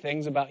reveal a few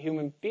things about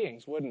human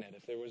beings, wouldn't it,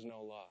 if there was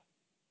no law?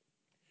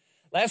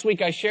 Last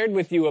week I shared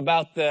with you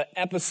about the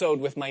episode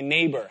with my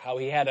neighbor, how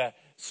he had a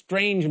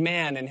strange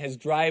man in his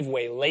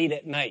driveway late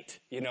at night,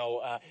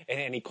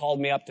 and he called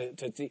me up to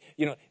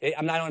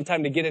I don't have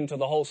time to get into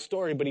the whole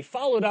story, but he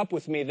followed up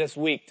with me this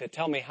week to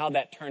tell me how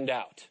that turned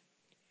out.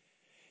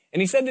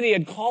 And he said that he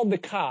had called the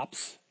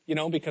cops,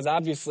 because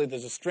obviously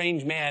there's a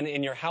strange man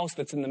in your house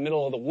that's in the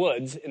middle of the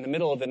woods, in the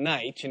middle of the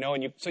night,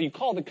 so you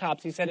call the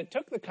cops. He said it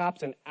took the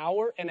cops an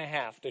hour and a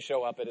half to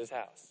show up at his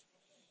house.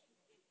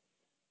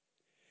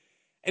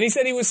 And he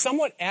said he was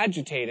somewhat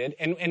agitated,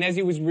 and as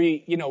he was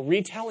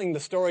retelling the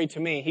story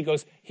to me, he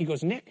goes,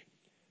 Nick,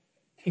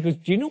 do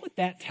you know what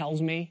that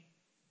tells me?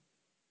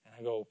 And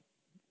I go,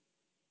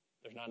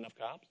 there's not enough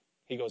cops?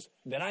 He goes,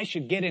 that I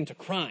should get into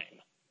crime.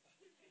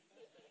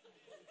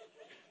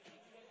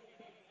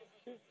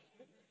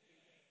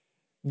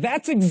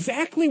 That's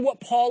exactly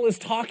what Paul is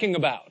talking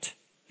about.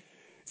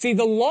 See,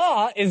 the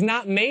law is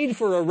not made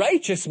for a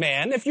righteous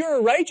man. If you're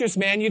a righteous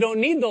man, you don't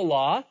need the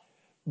law.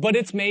 But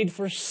it's made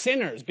for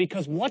sinners,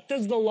 because what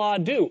does the law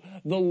do?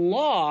 The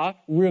law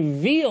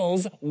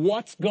reveals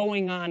what's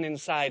going on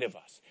inside of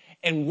us.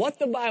 And what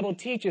the Bible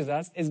teaches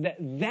us is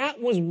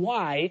that was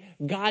why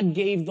God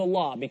gave the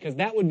law, because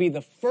that would be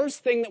the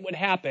first thing that would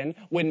happen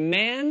when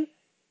man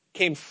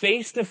came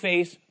face to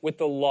face with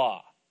the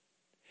law.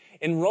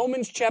 In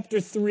Romans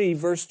chapter 3,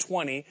 verse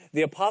 20,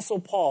 the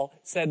Apostle Paul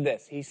said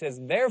this. He says,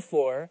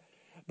 therefore,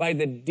 by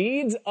the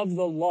deeds of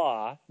the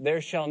law,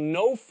 there shall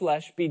no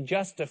flesh be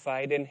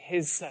justified in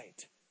his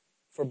sight.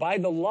 For by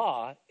the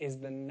law is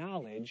the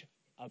knowledge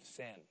of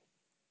sin.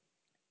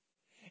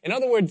 In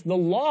other words, the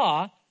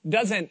law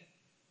doesn't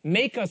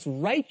make us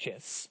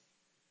righteous.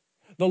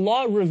 The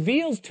law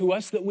reveals to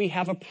us that we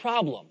have a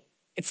problem.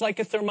 It's like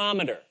a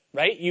thermometer,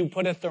 right? You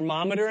put a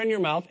thermometer in your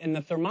mouth, and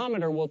the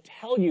thermometer will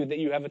tell you that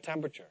you have a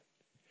temperature.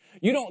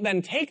 You don't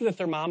then take the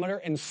thermometer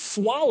and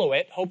swallow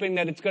it, hoping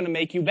that it's going to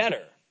make you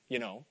better,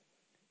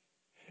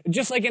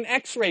 Just like an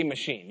x-ray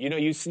machine.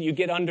 You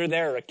get under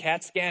there, a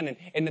CAT scan,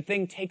 and the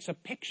thing takes a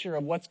picture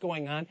of what's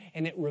going on,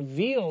 and it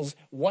reveals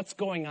what's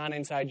going on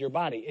inside your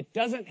body. It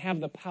doesn't have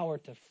the power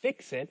to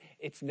fix it.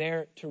 It's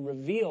there to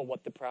reveal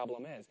what the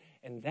problem is.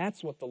 And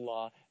that's what the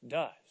law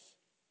does.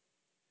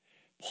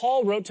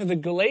 Paul wrote to the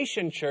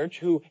Galatian church,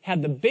 who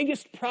had the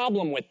biggest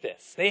problem with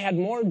this. They had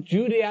more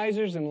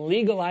Judaizers and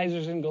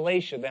legalizers in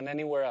Galatia than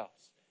anywhere else.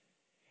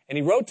 And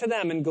he wrote to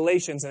them in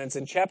Galatians, and it's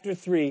in chapter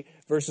 3,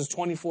 verses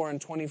 24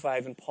 and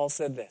 25, and Paul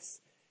said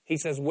this. He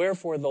says,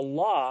 wherefore the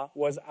law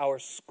was our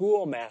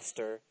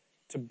schoolmaster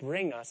to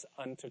bring us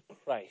unto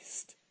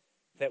Christ,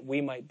 that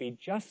we might be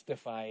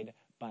justified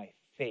by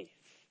faith.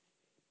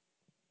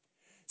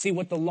 See,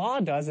 what the law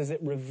does is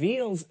it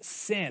reveals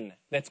sin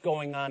that's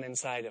going on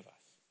inside of us.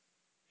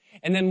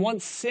 And then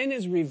once sin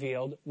is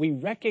revealed, we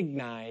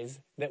recognize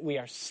that we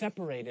are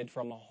separated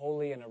from a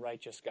holy and a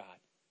righteous God.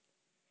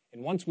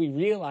 And once we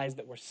realize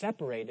that we're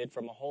separated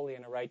from a holy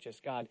and a righteous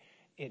God,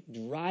 it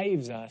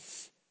drives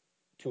us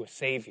to a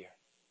Savior.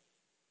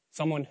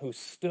 Someone who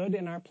stood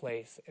in our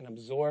place and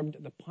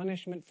absorbed the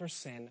punishment for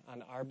sin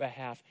on our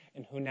behalf,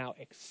 and who now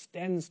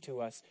extends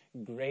to us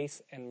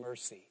grace and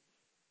mercy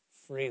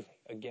freely,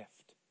 a gift.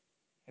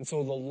 And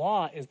so the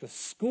law is the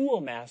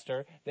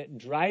schoolmaster that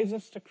drives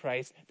us to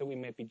Christ, that we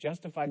may be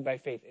justified by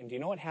faith. And do you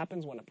know what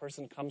happens when a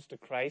person comes to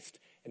Christ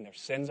and their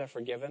sins are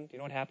forgiven? Do you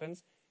know what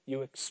happens?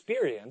 You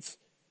experience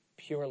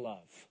pure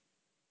love.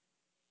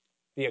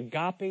 The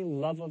agape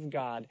love of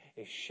God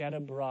is shed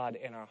abroad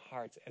in our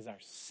hearts as our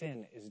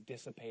sin is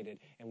dissipated,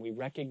 and we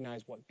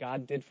recognize what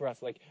God did for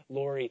us. Like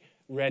Lori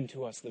read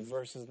to us the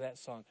verses of that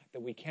song,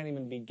 that we can't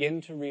even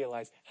begin to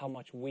realize how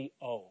much we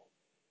owe.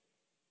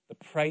 The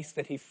price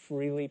that he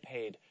freely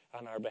paid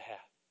on our behalf.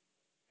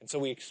 And so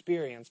we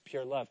experience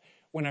pure love.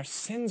 When our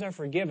sins are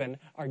forgiven,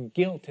 our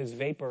guilt is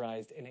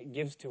vaporized, and it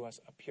gives to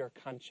us a pure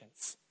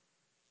conscience.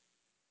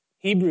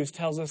 Hebrews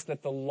tells us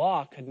that the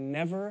law could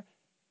never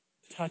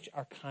touch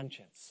our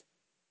conscience.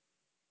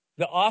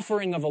 The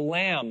offering of a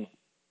lamb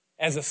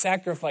as a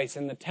sacrifice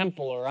in the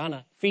temple or on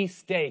a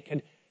feast day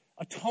could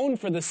atone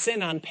for the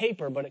sin on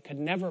paper, but it could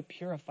never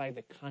purify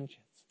the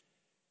conscience.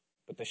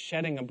 But the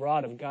shedding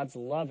abroad of God's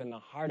love in the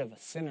heart of a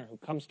sinner who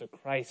comes to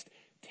Christ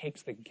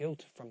takes the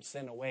guilt from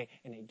sin away,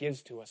 and it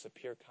gives to us a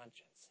pure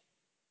conscience.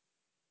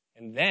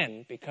 And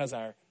then, because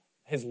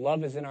his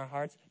love is in our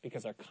hearts,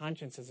 because our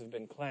consciences have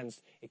been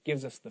cleansed, it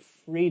gives us the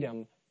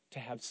freedom to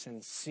have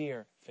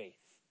sincere faith.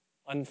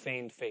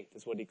 Unfeigned faith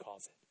is what he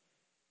calls it.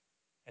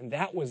 And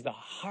that was the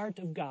heart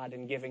of God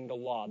in giving the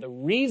law. The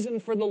reason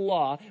for the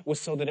law was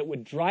so that it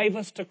would drive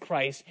us to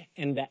Christ,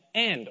 and the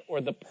end or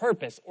the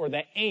purpose or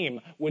the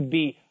aim would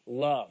be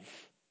love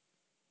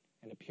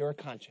and a pure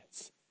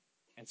conscience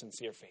and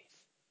sincere faith.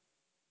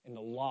 And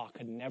the law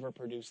could never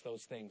produce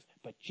those things.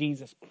 But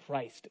Jesus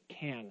Christ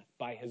can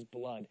by his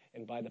blood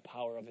and by the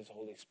power of his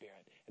Holy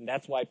Spirit. And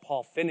that's why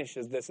Paul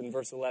finishes this in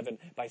verse 11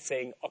 by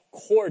saying,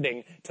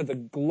 according to the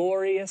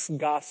glorious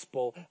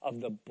gospel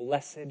of the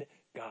blessed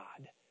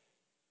God,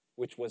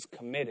 which was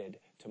committed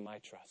to my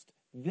trust.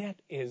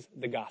 That is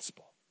the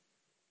gospel.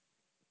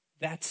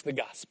 That's the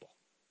gospel.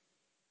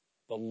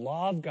 The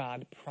law of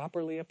God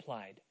properly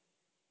applied,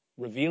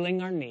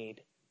 revealing our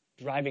need,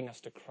 driving us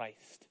to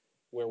Christ,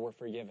 where we're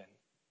forgiven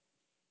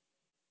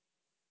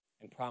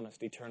and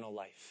promised eternal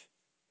life.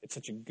 It's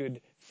such a good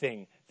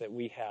thing that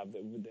we have,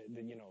 that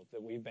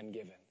we've been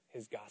given,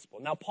 his gospel.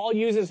 Now, Paul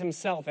uses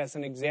himself as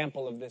an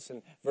example of this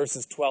in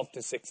verses 12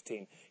 to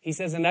 16. He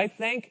says, and I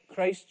thank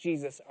Christ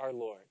Jesus our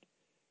Lord,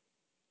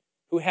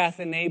 who hath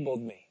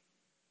enabled me,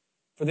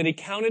 for that he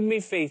counted me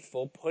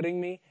faithful, putting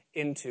me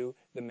into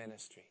the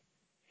ministry.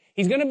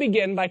 He's going to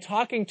begin by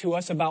talking to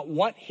us about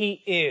what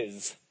he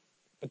is,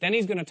 but then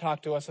he's going to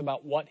talk to us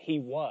about what he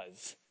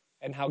was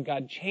and how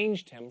God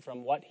changed him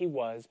from what he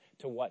was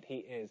to what he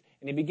is.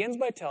 And he begins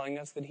by telling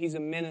us that he's a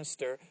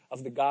minister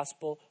of the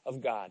gospel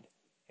of God.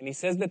 And he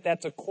says that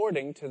that's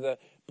according to that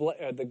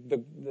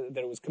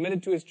it was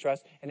committed to his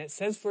trust. And it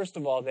says, first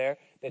of all, there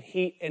that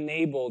he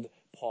enabled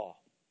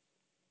Paul.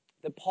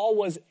 That Paul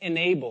was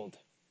enabled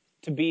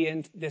to be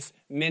in this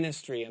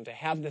ministry and to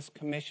have this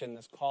commission,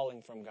 this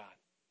calling from God.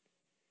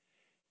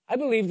 I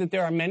believe that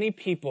there are many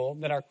people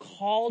that are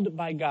called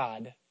by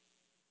God,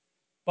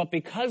 but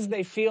because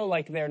they feel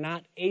like they're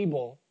not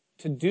able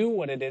to do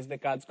what it is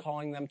that God's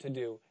calling them to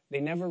do, they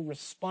never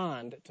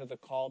respond to the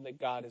call that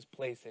God is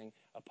placing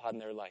upon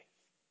their life.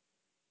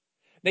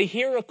 They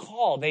hear a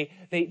call. They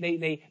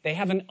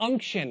have an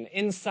unction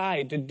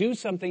inside to do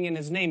something in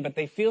his name, but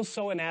they feel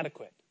so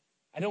inadequate.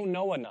 I don't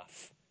know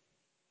enough.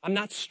 I'm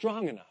not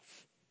strong enough.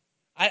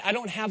 I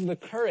don't have the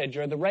courage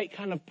or the right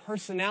kind of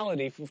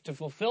personality to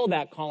fulfill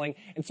that calling.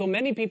 And so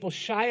many people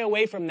shy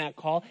away from that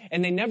call,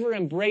 and they never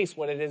embrace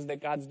what it is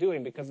that God's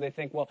doing because they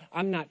think, well,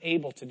 I'm not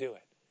able to do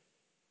it.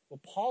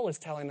 What Paul is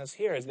telling us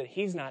here is that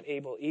he's not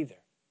able either.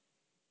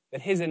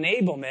 That his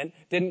enablement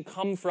didn't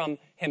come from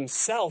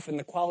himself and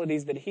the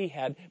qualities that he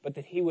had, but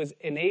that he was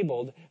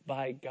enabled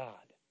by God.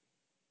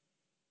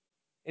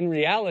 In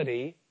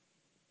reality,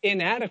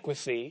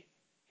 inadequacy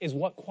is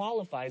what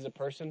qualifies a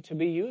person to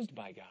be used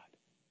by God.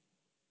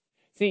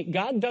 See,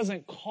 God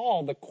doesn't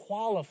call the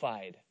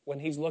qualified when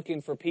he's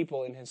looking for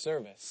people in his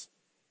service.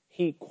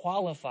 He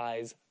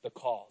qualifies the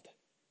called.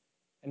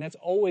 And that's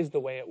always the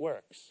way it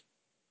works.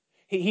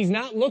 He's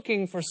not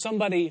looking for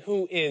somebody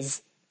who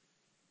is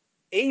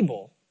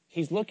able.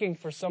 He's looking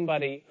for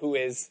somebody who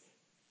is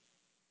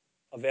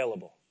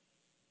available.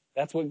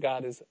 That's what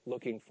God is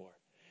looking for.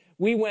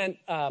 We went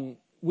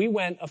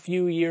a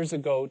few years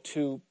ago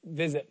to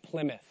visit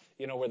Plymouth,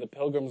 where the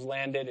Pilgrims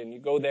landed, and you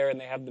go there and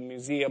they have the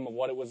museum of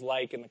what it was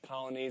like in the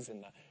colonies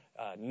and the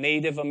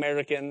Native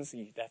Americans.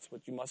 That's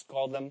what you must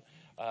call them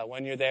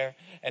when you're there.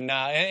 And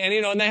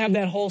they have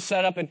that whole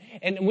setup.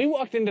 And we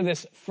walked into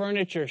this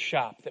furniture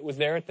shop that was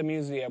there at the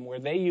museum where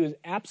they use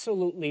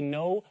absolutely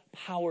no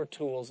power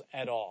tools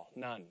at all.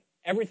 None.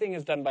 Everything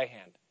is done by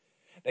hand.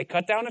 They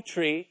cut down a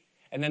tree,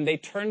 and then they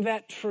turn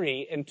that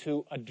tree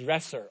into a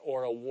dresser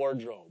or a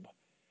wardrobe.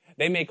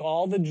 They make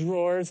all the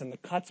drawers and the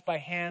cuts by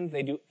hand.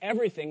 They do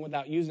everything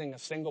without using a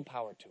single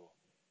power tool.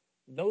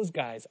 Those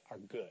guys are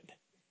good.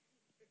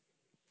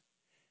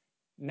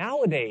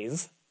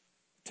 Nowadays,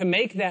 to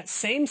make that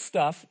same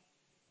stuff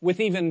with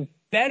even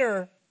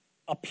better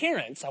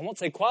appearance, I won't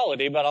say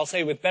quality, but I'll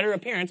say with better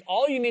appearance,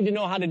 all you need to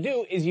know how to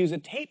do is use a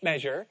tape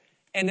measure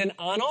and an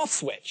on-off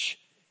switch.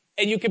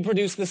 And you can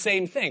produce the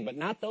same thing, but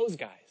not those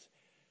guys.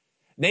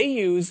 They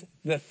use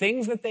the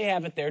things that they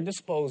have at their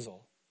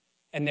disposal,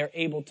 and they're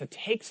able to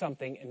take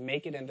something and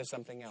make it into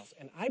something else.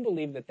 And I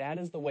believe that that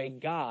is the way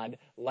God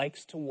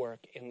likes to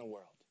work in the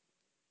world.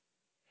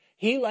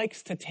 He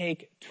likes to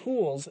take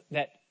tools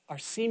that are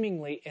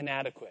seemingly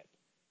inadequate,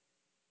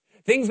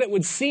 things that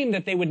would seem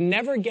that they would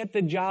never get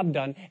the job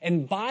done,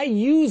 and by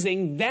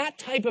using that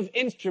type of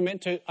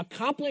instrument to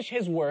accomplish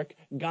his work,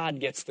 God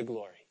gets the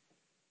glory.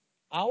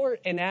 Our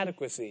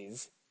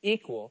inadequacies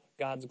equal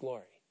God's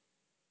glory.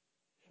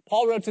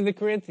 Paul wrote to the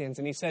Corinthians,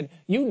 and he said,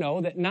 you know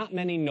that not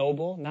many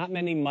noble, not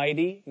many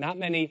mighty, not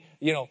many,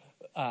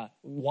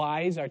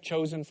 wise are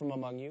chosen from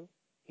among you.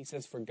 He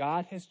says, for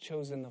God has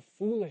chosen the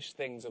foolish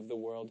things of the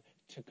world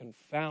to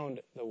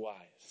confound the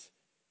wise,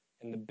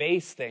 and the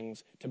base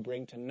things to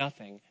bring to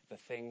nothing the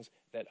things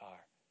that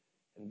are.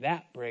 And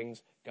that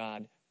brings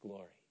God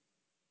glory.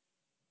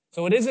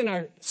 So it isn't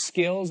our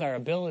skills, our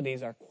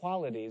abilities, our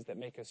qualities that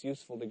make us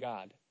useful to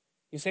God.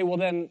 You say, well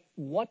then,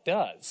 what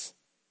does?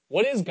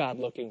 What is God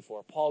looking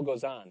for? Paul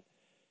goes on.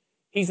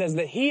 He says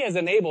that he has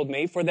enabled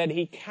me for that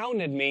he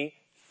counted me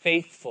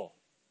faithful.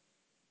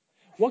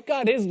 What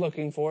God is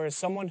looking for is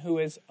someone who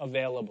is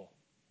available.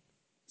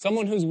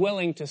 Someone who's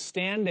willing to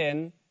stand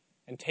in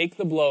and take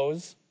the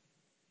blows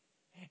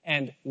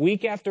and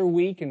week after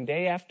week and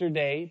day after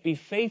day be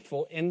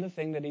faithful in the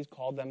thing that he's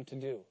called them to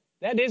do.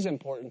 That is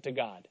important to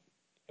God.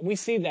 And we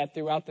see that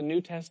throughout the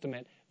New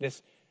Testament,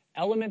 this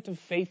element of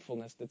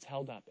faithfulness that's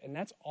held up. And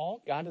that's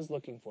all God is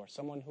looking for,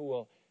 someone who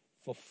will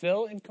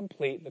fulfill and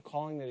complete the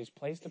calling that he's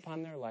placed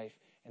upon their life,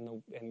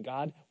 and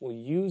God will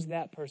use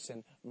that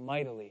person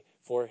mightily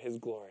for his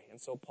glory. And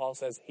so Paul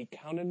says, he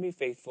counted me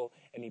faithful,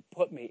 and he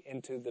put me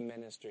into the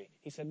ministry.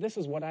 He said, this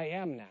is what I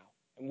am now.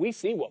 And we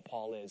see what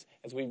Paul is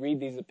as we read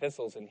these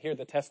epistles and hear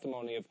the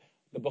testimony of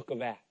the book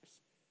of Acts.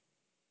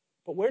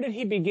 But where did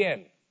he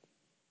begin?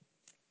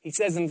 He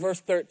says in verse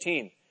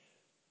 13,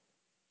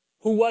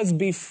 who was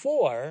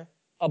before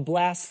a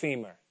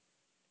blasphemer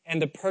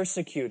and a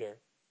persecutor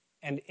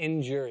and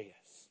injurious.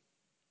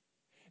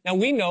 Now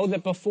we know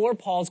that before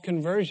Paul's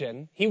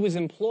conversion, he was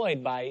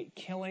employed by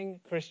killing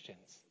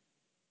Christians,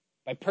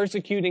 by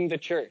persecuting the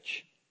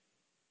church,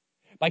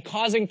 by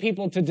causing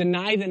people to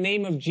deny the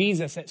name of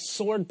Jesus at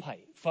sword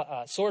point.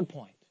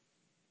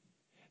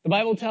 The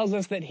Bible tells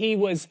us that he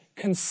was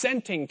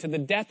consenting to the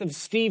death of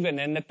Stephen,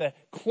 and that the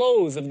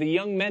clothes of the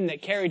young men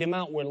that carried him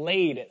out were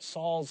laid at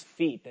Saul's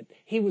feet, that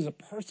he was a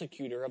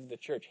persecutor of the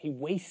church. He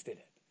wasted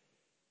it.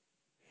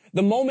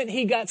 The moment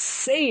he got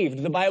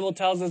saved, the Bible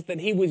tells us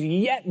that he was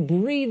yet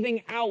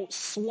breathing out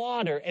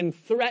slaughter and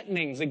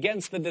threatenings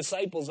against the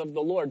disciples of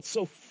the Lord.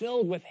 So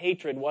filled with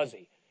hatred was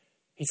he.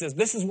 He says,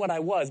 this is what I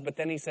was, but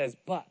then he says,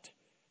 but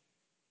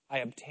I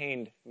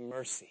obtained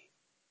mercy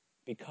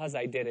because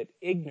I did it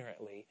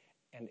ignorantly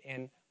and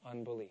in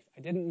unbelief.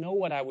 I didn't know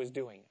what I was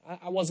doing.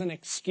 I wasn't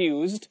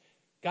excused.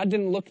 God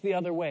didn't look the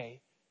other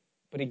way,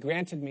 but he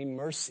granted me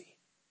mercy.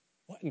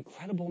 What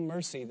incredible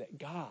mercy that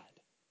God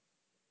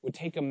would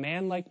take a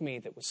man like me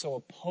that was so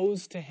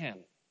opposed to him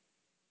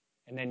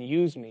and then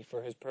use me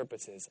for his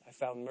purposes. I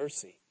found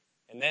mercy.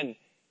 And then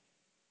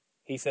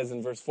he says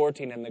in verse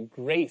 14, and the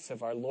grace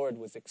of our Lord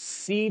was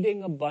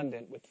exceeding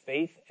abundant with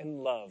faith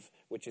and love,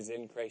 which is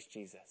in Christ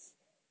Jesus.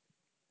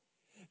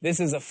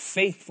 This is a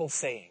faithful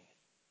saying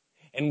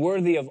and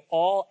worthy of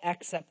all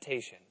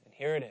acceptation. And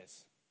here it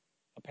is.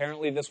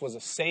 Apparently this was a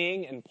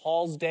saying in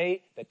Paul's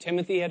day that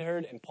Timothy had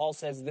heard, and Paul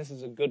says this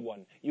is a good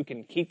one. You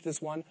can keep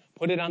this one,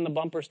 put it on the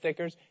bumper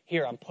stickers.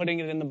 Here, I'm putting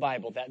it in the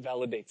Bible. That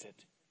validates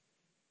it.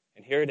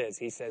 And here it is.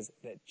 He says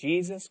that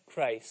Jesus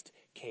Christ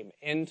came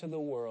into the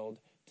world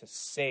to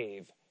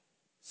save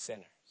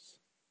sinners.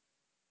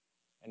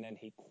 And then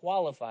he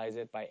qualifies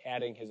it by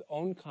adding his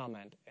own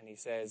comment, and he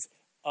says,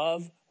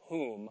 of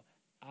whom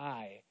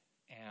I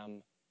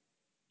am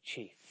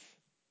chief.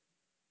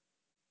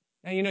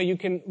 Now, you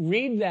can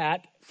read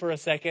that for a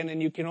second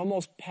and you can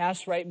almost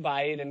pass right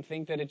by it and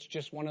think that it's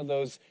just one of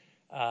those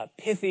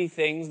pithy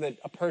things that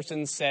a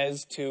person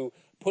says to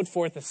put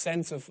forth a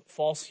sense of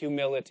false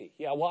humility.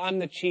 Yeah, well, I'm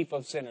the chief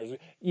of sinners.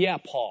 Yeah,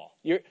 Paul.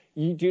 Do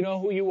you know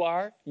who you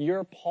are?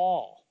 You're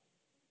Paul.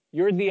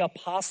 You're the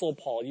Apostle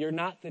Paul. You're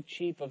not the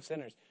chief of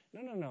sinners.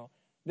 No.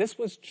 This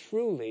was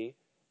truly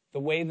the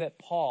way that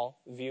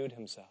Paul viewed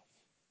himself.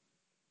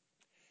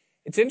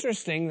 It's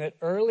interesting that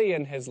early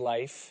in his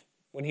life,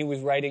 when he was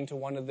writing to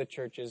one of the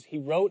churches, he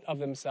wrote of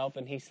himself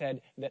and he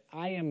said that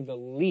I am the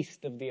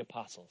least of the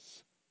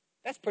apostles.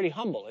 That's pretty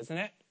humble, isn't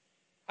it?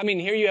 I mean,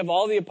 here you have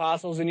all the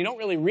apostles and you don't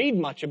really read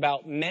much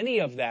about many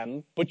of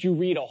them, but you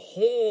read a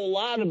whole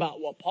lot about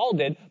what Paul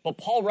did. But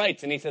Paul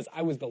writes and he says,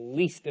 I was the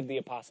least of the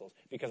apostles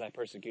because I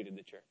persecuted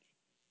the church.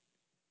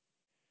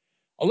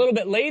 A little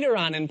bit later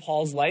on in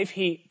Paul's life,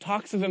 he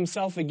talks of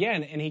himself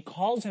again and he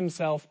calls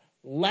himself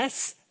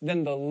less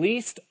than the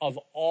least of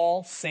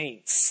all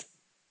saints.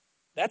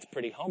 That's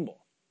pretty humble.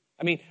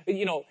 I mean,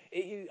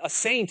 a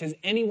saint is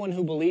anyone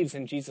who believes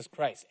in Jesus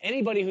Christ.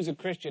 Anybody who's a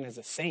Christian is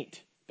a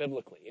saint,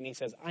 biblically. And he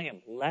says, I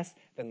am less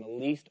than the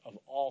least of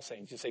all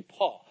saints. You say,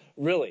 Paul,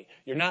 really?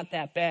 You're not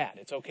that bad.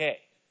 It's okay.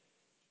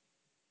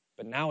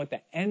 But now at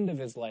the end of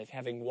his life,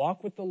 having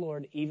walked with the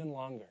Lord even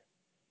longer,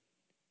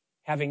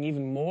 having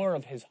even more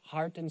of his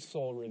heart and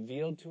soul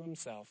revealed to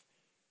himself,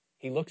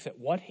 he looks at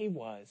what he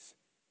was,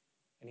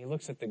 and he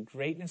looks at the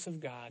greatness of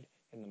God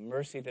and the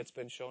mercy that's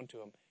been shown to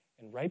him.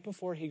 And right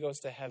before he goes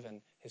to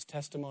heaven, his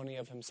testimony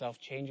of himself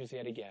changes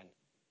yet again.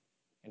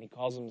 And he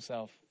calls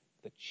himself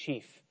the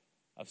chief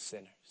of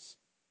sinners.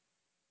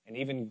 An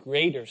even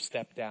greater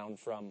step down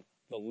from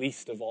the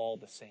least of all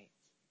the saints.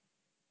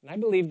 And I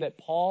believe that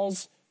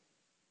Paul's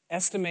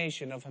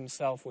estimation of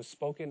himself was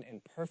spoken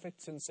in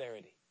perfect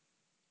sincerity.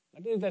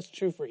 I believe that's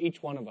true for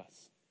each one of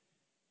us.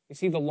 You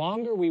see, the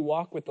longer we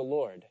walk with the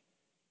Lord,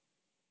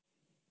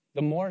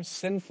 the more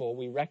sinful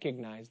we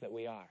recognize that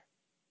we are.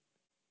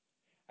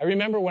 I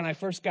remember when I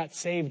first got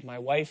saved, my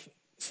wife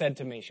said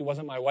to me, she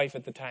wasn't my wife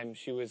at the time,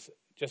 she was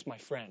just my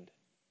friend.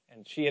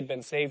 And she had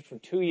been saved for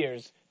 2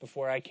 years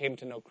before I came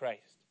to know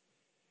Christ.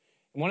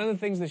 And one of the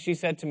things that she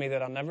said to me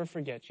that I'll never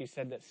forget, she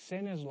said that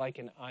sin is like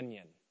an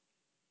onion.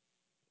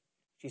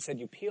 She said,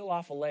 you peel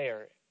off a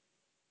layer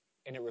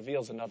and it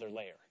reveals another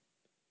layer.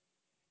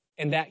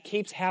 And that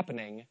keeps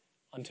happening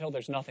until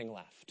there's nothing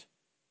left.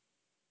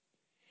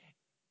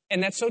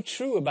 And that's so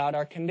true about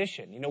our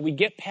condition. We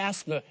get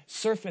past the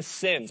surface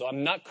sins.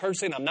 I'm not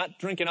cursing, I'm not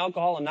drinking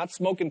alcohol, I'm not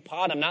smoking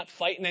pot, I'm not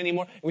fighting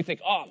anymore. And we think,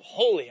 I'm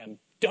holy, I'm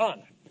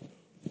done.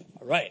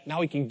 All right,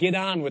 now we can get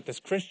on with this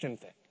Christian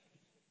thing.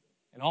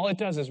 And all it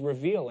does is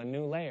reveal a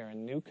new layer,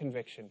 and new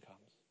conviction comes.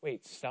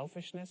 Wait,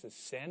 selfishness is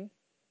sin?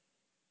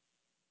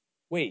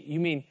 Wait, you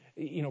mean,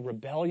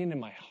 rebellion in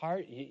my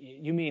heart?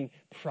 You mean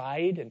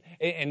pride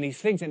and these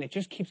things? And it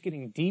just keeps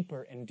getting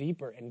deeper and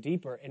deeper and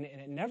deeper, and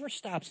it never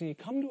stops. And you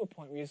come to a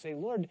point where you say,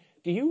 Lord,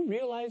 do you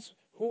realize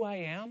who I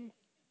am?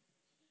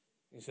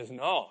 He says,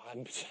 no,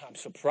 I'm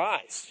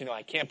surprised.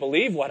 I can't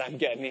believe what I'm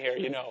getting here,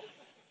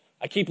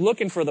 I keep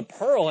looking for the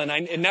pearl, and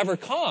it never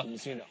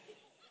comes,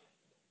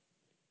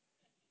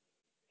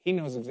 He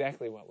knows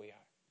exactly what we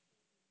are.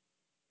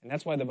 And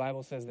that's why the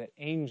Bible says that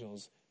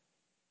angels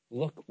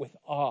look with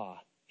awe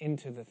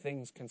into the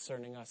things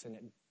concerning us, and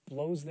it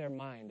blows their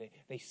mind.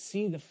 They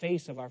see the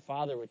face of our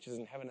Father which is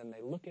in heaven, and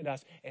they look at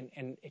us, and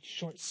it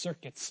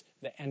short-circuits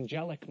the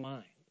angelic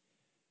mind.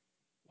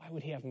 Why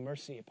would he have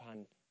mercy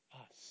upon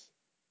us?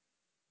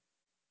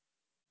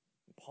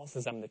 Paul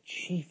says, I'm the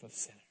chief of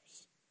sinners.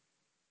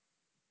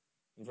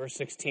 In verse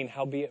 16,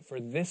 howbeit for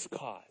this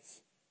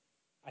cause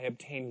I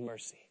obtained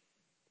mercy,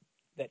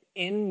 that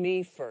in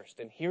me first,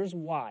 and here's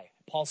why.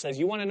 Paul says,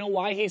 you want to know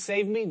why he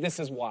saved me? This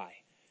is why.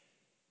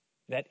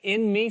 That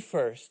in me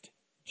first,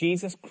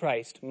 Jesus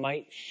Christ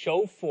might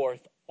show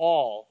forth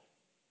all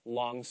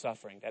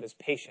long-suffering, that is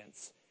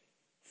patience,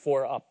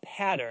 for a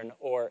pattern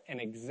or an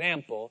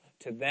example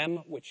to them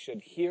which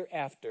should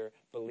hereafter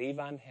believe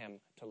on him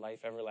to life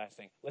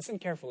everlasting. Listen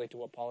carefully to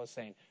what Paul is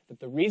saying, that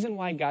the reason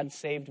why God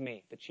saved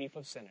me, the chief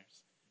of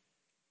sinners,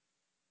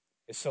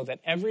 is so that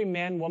every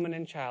man, woman,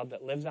 and child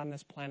that lives on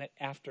this planet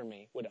after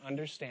me would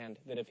understand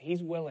that if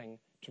he's willing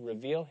to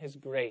reveal his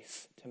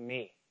grace to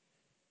me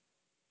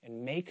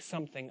and make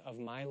something of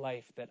my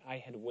life that I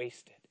had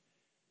wasted,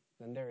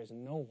 then there is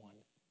no one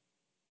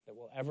that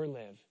will ever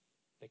live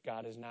that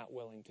God is not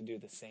willing to do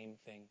the same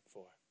thing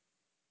for.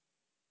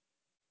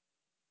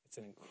 It's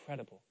an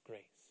incredible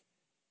grace.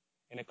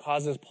 And it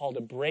causes Paul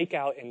to break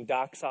out in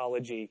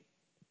doxology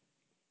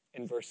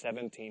in verse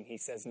 17. He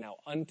says, now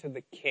unto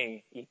the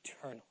King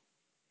eternal,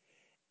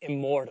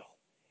 immortal,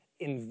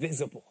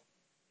 invisible,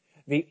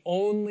 the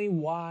only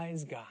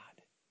wise God,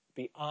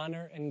 be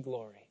honor and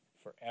glory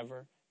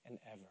forever and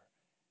ever.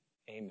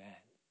 Amen.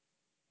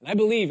 And I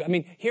believe,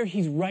 here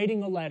he's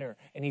writing a letter,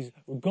 and he's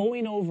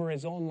going over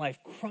his own life,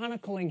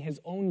 chronicling his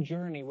own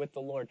journey with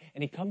the Lord,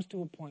 and he comes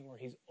to a point where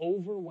he's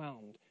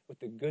overwhelmed with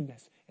the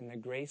goodness and the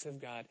grace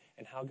of God,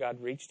 and how God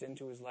reached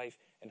into his life,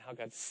 and how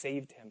God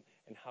saved him,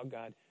 and how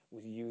God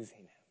was using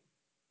him.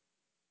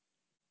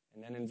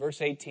 And then in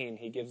verse 18,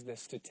 he gives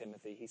this to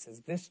Timothy. He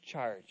says, this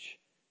charge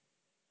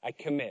I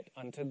commit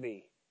unto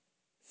thee,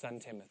 son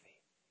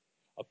Timothy,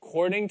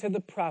 according to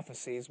the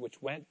prophecies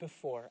which went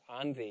before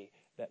on thee,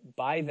 that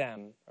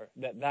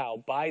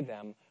thou by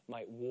them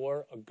might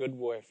war a good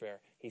warfare.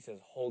 He says,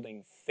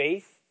 holding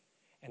faith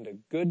and a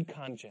good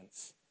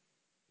conscience,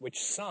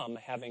 which some,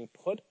 having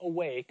put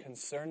away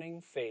concerning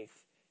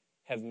faith,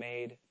 have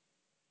made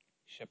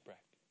shipwreck.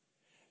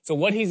 So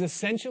what he's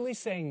essentially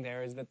saying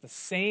there is that the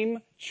same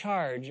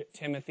charge,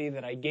 Timothy,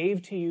 that I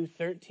gave to you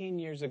 13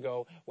 years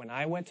ago when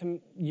I went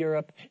to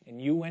Europe and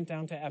you went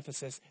down to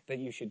Ephesus, that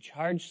you should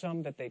charge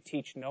some that they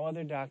teach no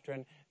other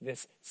doctrine,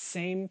 this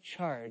same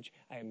charge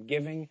I am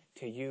giving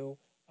to you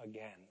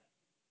again.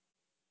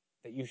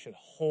 That you should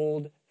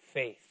hold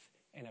faith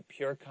and a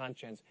pure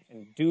conscience,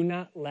 and do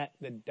not let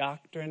the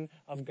doctrine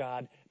of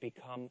God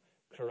become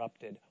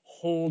corrupted.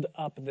 Hold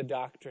up the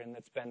doctrine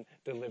that's been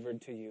delivered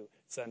to you,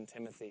 son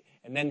Timothy.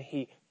 And then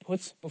he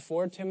puts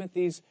before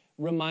Timothy's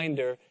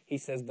reminder, he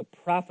says, the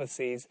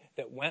prophecies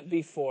that went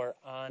before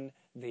on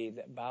thee,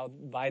 that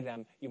by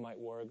them you might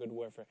war a good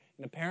warfare.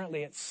 And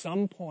apparently at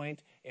some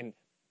point in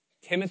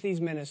Timothy's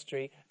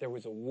ministry, there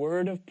was a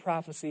word of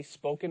prophecy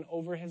spoken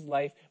over his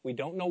life. We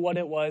don't know what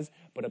it was,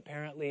 but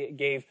apparently it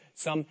gave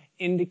some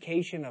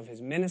indication of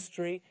his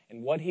ministry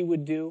and what he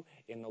would do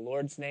in the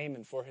Lord's name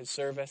and for his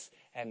service.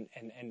 And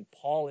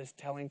Paul is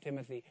telling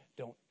Timothy,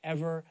 don't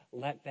ever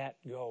let that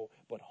go,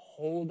 but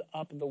hold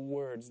up the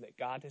words that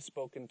God has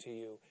spoken to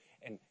you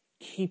and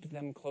keep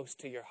them close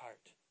to your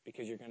heart,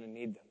 because you're going to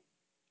need them.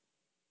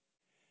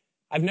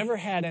 I've never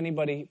had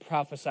anybody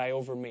prophesy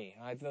over me.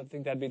 I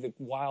think that'd be the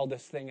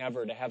wildest thing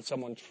ever, to have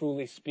someone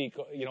truly speak,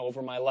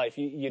 over my life.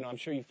 I'm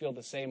sure you feel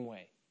the same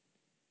way.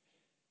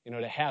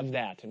 To have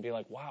that and be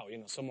like, wow,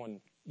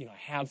 someone,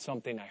 I have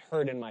something I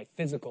heard in my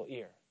physical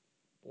ear.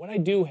 But what I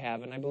do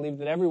have, and I believe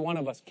that every one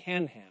of us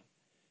can have,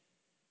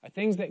 are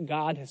things that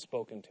God has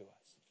spoken to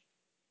us.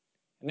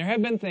 And there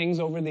have been things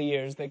over the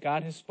years that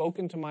God has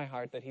spoken to my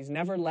heart that he's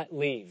never let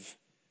leave.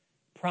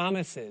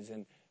 Promises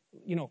and,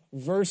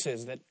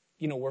 verses that,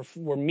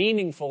 were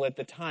meaningful at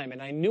the time,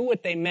 and I knew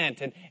what they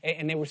meant,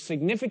 and they were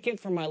significant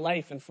for my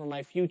life and for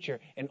my future.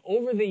 And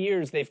over the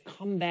years, they've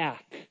come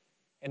back,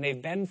 and they've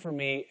been for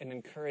me an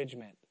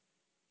encouragement.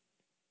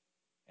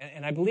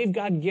 And I believe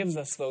God gives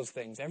us those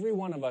things. Every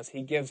one of us,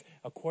 he gives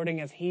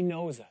according as he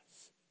knows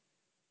us,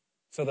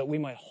 so that we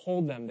might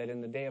hold them, that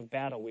in the day of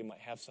battle we might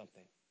have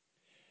something.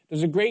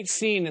 There's a great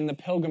scene in The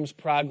Pilgrim's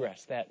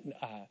Progress, that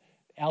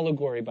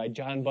allegory by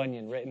John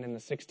Bunyan, written in the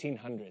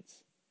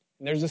 1600s.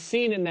 And there's a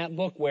scene in that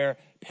book where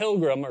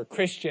Pilgrim, or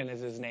Christian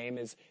is his name,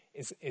 is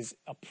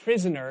a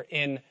prisoner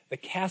in the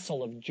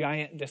castle of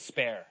giant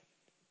despair.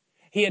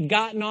 He had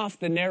gotten off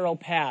the narrow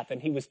path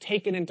and he was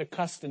taken into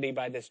custody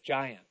by this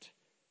giant.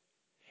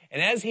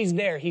 And as he's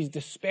there, he's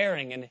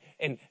despairing,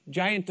 and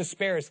giant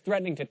despair is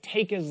threatening to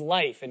take his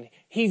life, and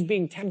he's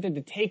being tempted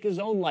to take his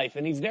own life,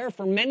 and he's there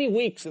for many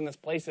weeks in this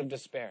place of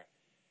despair.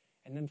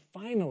 And then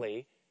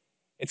finally,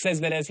 it says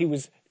that as he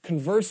was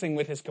conversing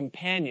with his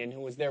companion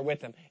who was there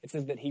with him, it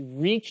says that he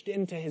reached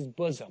into his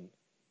bosom,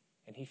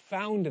 and he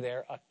found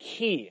there a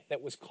key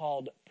that was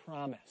called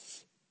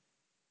promise.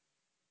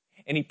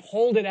 And he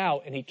pulled it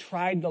out, and he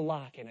tried the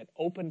lock, and it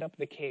opened up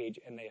the cage,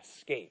 and they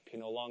escape.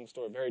 Long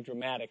story, very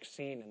dramatic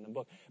scene in the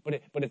book.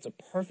 But it's a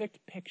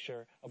perfect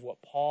picture of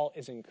what Paul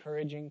is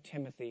encouraging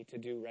Timothy to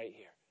do right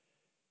here.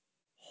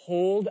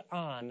 Hold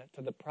on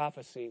to the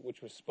prophecy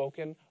which was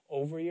spoken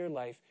over your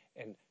life,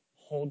 and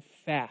hold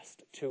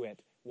fast to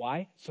it.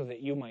 Why? So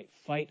that you might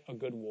fight a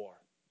good war,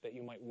 that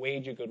you might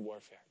wage a good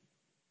warfare.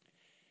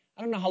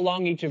 I don't know how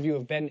long each of you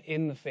have been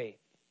in the faith,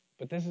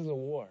 but this is a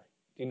war.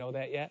 Do you know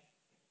that yet?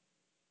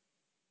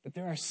 That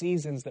there are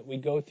seasons that we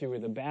go through where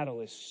the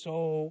battle is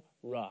so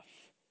rough.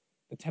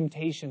 The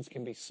temptations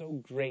can be so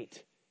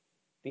great.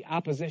 The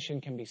opposition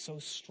can be so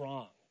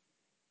strong.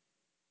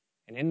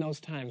 And in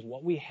those times,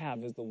 what we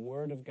have is the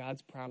word of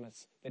God's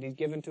promise that he's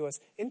given to us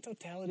in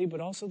totality,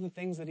 but also the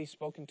things that he's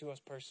spoken to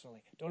us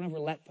personally. Don't ever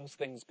let those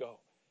things go.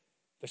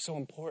 They're so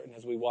important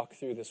as we walk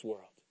through this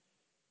world.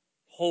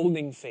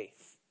 Holding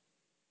faith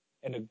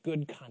and a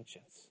good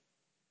conscience,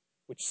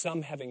 which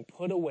some, having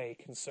put away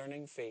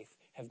concerning faith,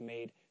 have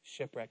made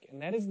shipwreck.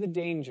 And that is the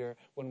danger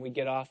when we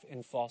get off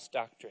in false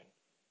doctrine,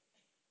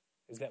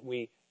 is that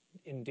we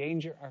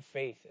endanger our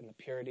faith and the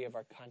purity of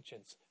our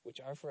conscience,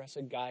 which are for us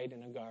a guide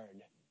and a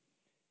guard.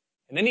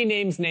 And then he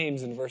names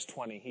names in verse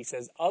 20. He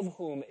says, of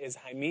whom is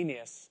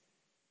Hymenaeus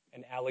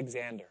and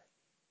Alexander.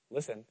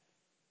 Listen,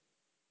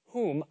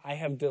 whom I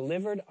have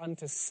delivered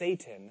unto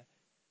Satan,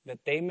 that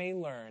they may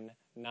learn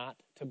not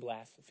to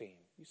blaspheme.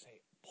 You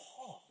say,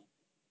 Paul,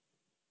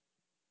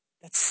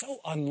 that's so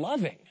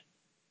unloving.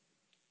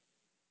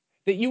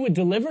 That you would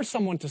deliver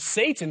someone to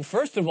Satan,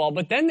 first of all,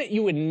 but then that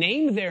you would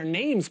name their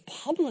names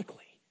publicly.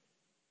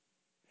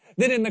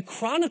 That in the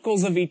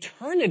chronicles of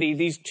eternity,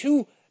 these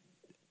two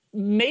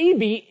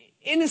maybe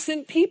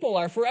innocent people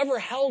are forever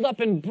held up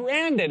and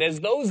branded as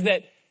those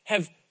that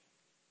have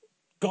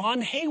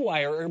gone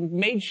haywire or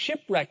made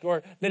shipwreck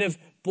or that have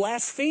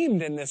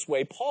blasphemed in this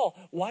way. Paul,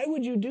 why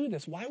would you do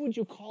this? Why would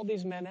you call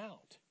these men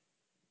out?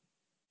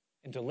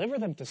 And deliver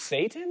them to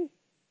Satan?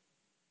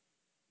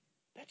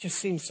 That just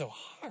seems so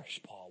harsh,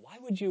 Paul. Why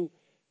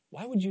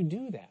would you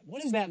do that?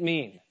 What does that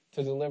mean,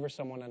 to deliver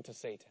someone unto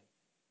Satan?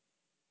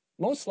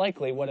 Most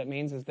likely what it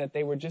means is that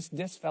they were just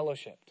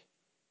disfellowshipped.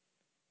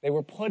 They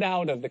were put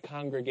out of the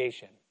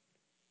congregation.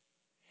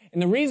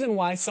 And the reason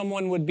why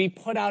someone would be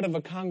put out of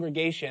a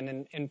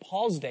congregation in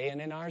Paul's day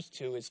and in ours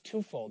too is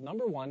twofold.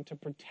 Number one, to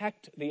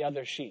protect the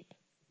other sheep.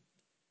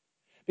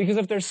 Because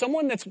if there's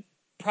someone that's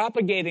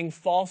propagating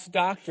false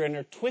doctrine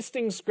or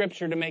twisting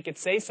Scripture to make it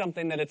say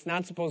something that it's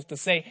not supposed to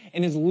say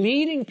and is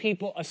leading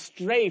people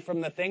astray from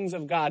the things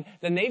of God,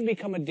 then they've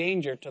become a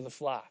danger to the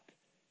flock.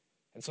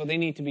 And so they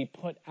need to be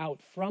put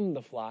out from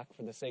the flock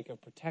for the sake of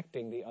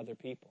protecting the other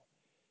people.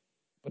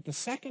 But the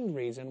second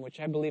reason, which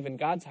I believe in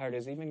God's heart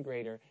is even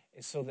greater,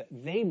 is so that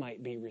they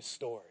might be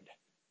restored.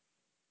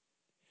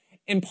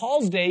 In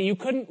Paul's day, you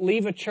couldn't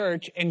leave a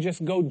church and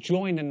just go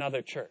join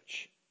another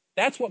church.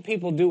 That's what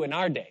people do in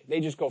our day. They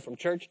just go from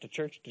church to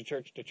church to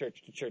church to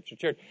church to church to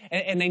church.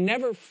 And they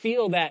never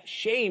feel that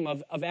shame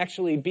of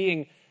actually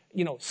being,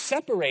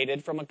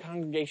 separated from a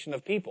congregation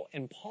of people.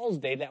 In Paul's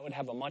day, that would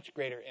have a much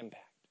greater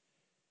impact.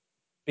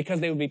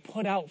 Because they would be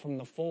put out from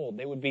the fold.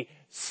 They would be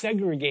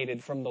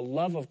segregated from the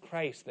love of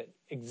Christ that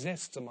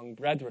exists among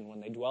brethren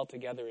when they dwell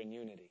together in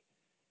unity.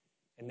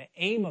 And the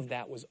aim of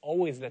that was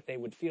always that they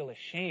would feel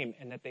ashamed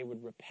and that they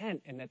would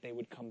repent and that they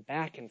would come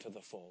back into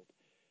the fold.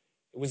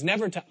 It was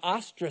never to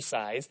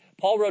ostracize.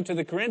 Paul wrote to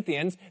the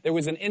Corinthians, there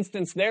was an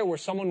instance there where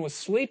someone was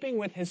sleeping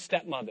with his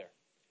stepmother.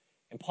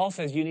 And Paul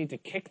says you need to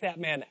kick that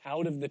man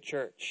out of the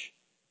church.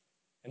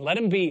 And let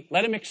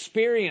him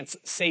experience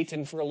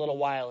Satan for a little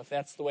while if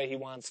that's the way he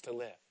wants to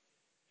live.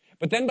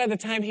 But then by the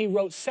time he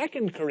wrote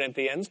 2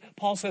 Corinthians,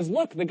 Paul says,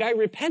 look, the guy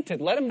repented,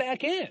 let him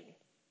back in.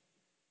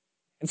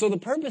 And so the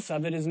purpose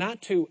of it is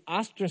not to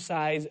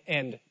ostracize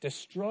and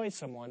destroy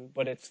someone,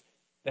 but it's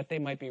that they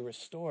might be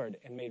restored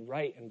and made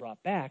right and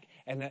brought back,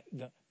 and that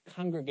the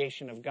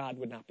congregation of God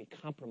would not be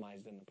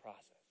compromised in the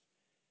process.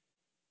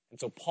 And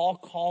so Paul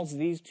calls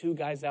these two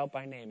guys out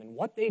by name. And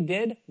what they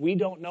did, we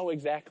don't know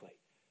exactly.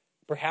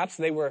 Perhaps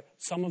they were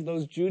some of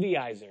those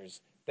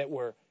Judaizers that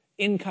were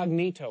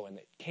incognito and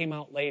that came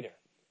out later.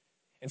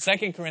 In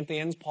 2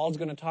 Corinthians, Paul's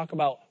going to talk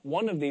about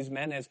one of these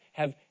men as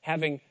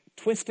having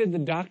twisted the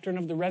doctrine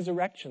of the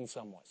resurrection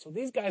somewhat. So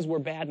these guys were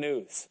bad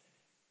news.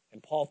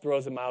 And Paul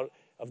throws them out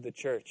of the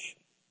church.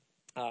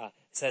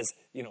 Says,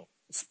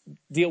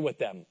 deal with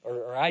them,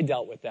 or I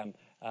dealt with them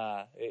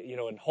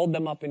and hold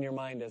them up in your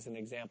mind as an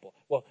example.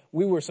 Well,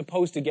 we were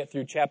supposed to get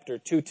through chapter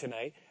 2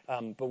 tonight,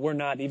 but we're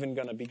not even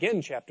going to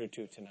begin chapter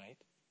 2 tonight.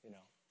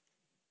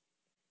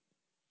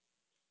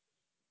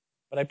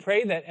 But I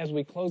pray that as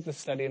we close the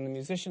study and the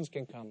musicians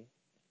can come,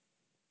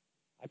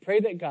 I pray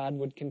that God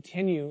would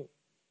continue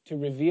to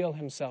reveal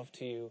himself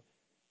to you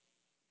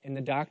in the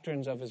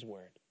doctrines of his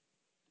word.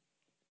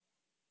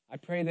 I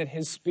pray that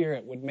his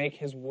Spirit would make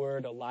his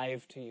word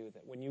alive to you,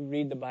 that when you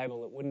read the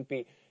Bible, it wouldn't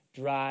be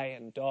dry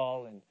and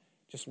dull and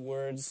just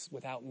words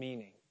without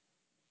meaning,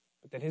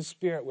 but that his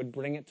Spirit would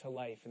bring it to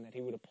life and that he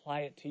would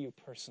apply it to you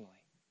personally.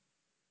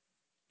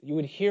 That you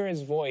would hear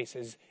his voice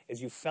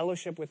as you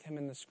fellowship with him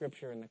in the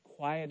Scripture in the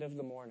quiet of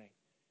the morning,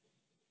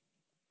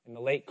 in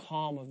the late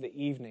calm of the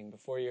evening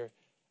before your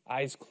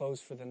eyes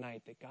close for the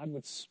night, that God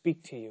would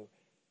speak to you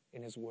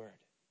in his word,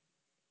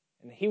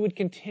 and that he would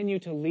continue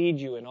to lead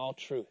you in all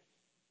truth,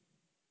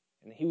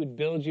 and that he would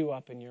build you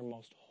up in your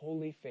most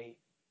holy faith,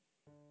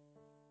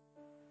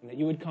 and that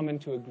you would come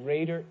into a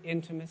greater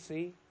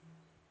intimacy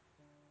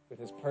with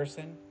his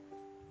person,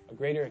 a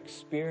greater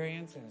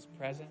experience in his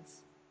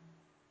presence,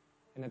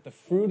 and that the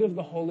fruit of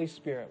the Holy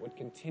Spirit would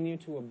continue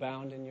to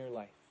abound in your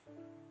life.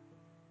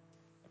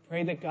 I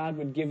pray that God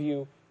would give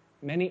you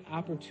many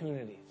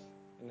opportunities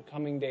in the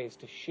coming days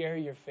to share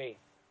your faith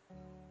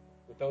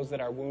with those that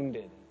are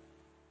wounded and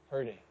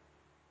hurting,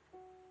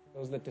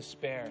 those that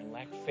despair and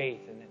lack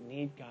faith and that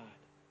need God,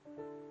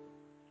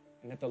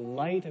 and that the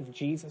light of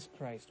Jesus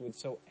Christ would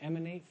so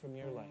emanate from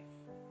your life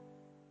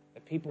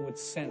that people would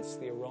sense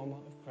the aroma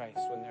of Christ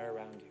when they're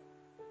around you,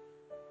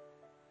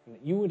 and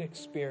that you would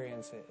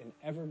experience it in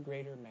ever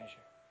greater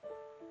measure,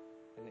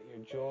 and that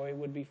your joy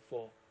would be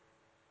full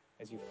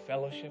as you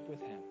fellowship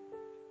with him.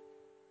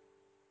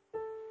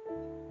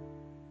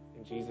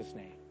 In Jesus'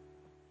 name,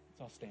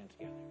 let's all stand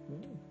together.